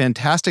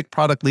fantastic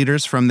product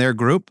leaders from their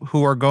group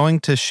who are going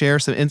to share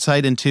some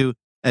insight into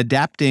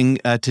adapting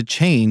to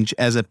change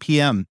as a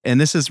PM.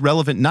 And this is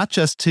relevant not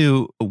just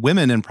to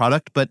women in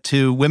product, but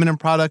to women in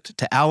product,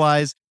 to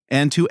allies,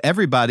 and to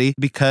everybody,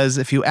 because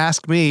if you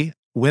ask me,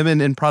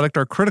 women in product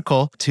are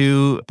critical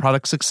to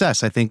product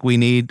success. I think we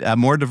need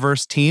more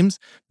diverse teams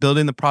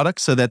building the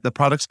products so that the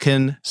products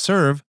can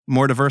serve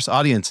more diverse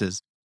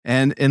audiences.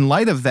 And in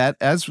light of that,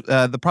 as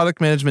the Product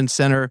Management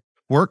Center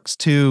works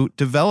to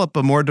develop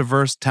a more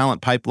diverse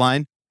talent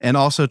pipeline and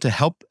also to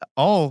help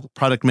all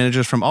product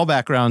managers from all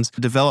backgrounds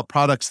develop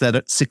products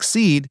that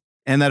succeed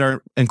and that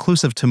are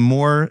inclusive to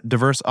more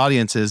diverse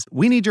audiences,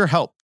 we need your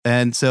help.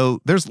 And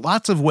so there's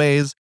lots of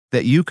ways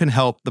that you can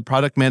help the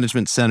Product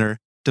Management Center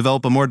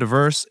develop a more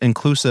diverse,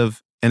 inclusive,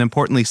 and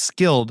importantly,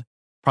 skilled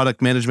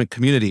product management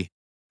community.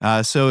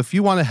 So if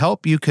you want to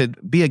help, you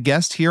could be a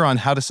guest here on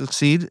how to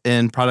succeed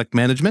in product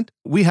management.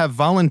 We have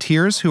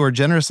volunteers who are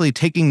generously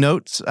taking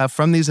notes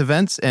from these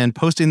events and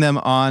posting them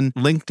on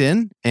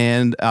LinkedIn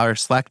and our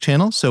Slack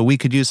channel. So we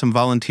could use some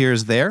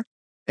volunteers there.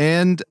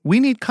 And we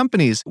need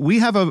companies.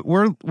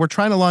 We're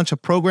trying to launch a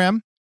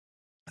program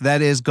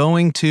that is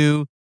going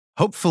to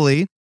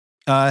hopefully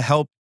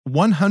help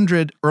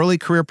 100 early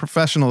career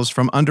professionals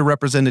from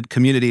underrepresented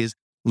communities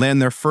land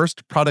their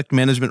first product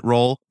management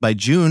role by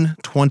June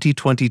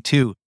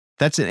 2022.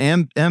 That's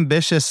an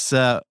ambitious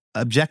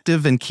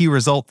objective and key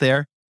result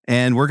there.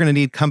 And we're going to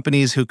need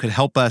companies who could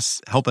help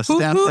us staff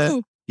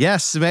that.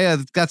 Yes,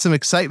 Sumaya got some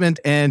excitement,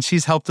 and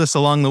she's helped us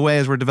along the way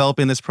as we're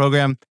developing this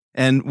program.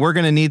 And we're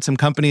going to need some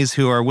companies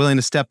who are willing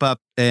to step up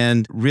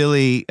and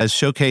really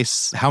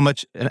showcase how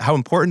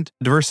important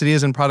diversity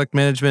is in product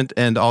management,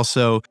 and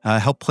also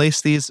help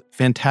place these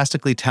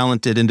fantastically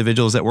talented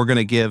individuals that we're going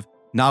to give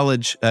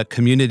knowledge,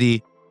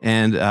 community,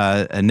 and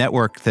a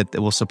network that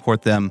will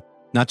support them,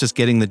 not just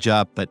getting the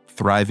job, but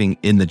thriving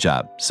in the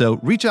job. So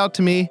reach out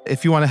to me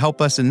if you want to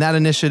help us in that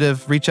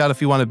initiative. Reach out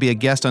if you want to be a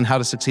guest on how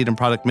to succeed in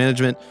product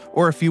management,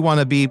 or if you want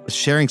to be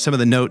sharing some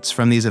of the notes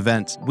from these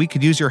events. We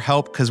could use your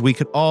help because we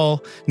could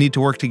all need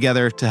to work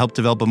together to help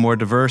develop a more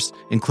diverse,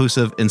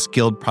 inclusive, and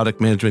skilled product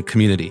management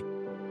community.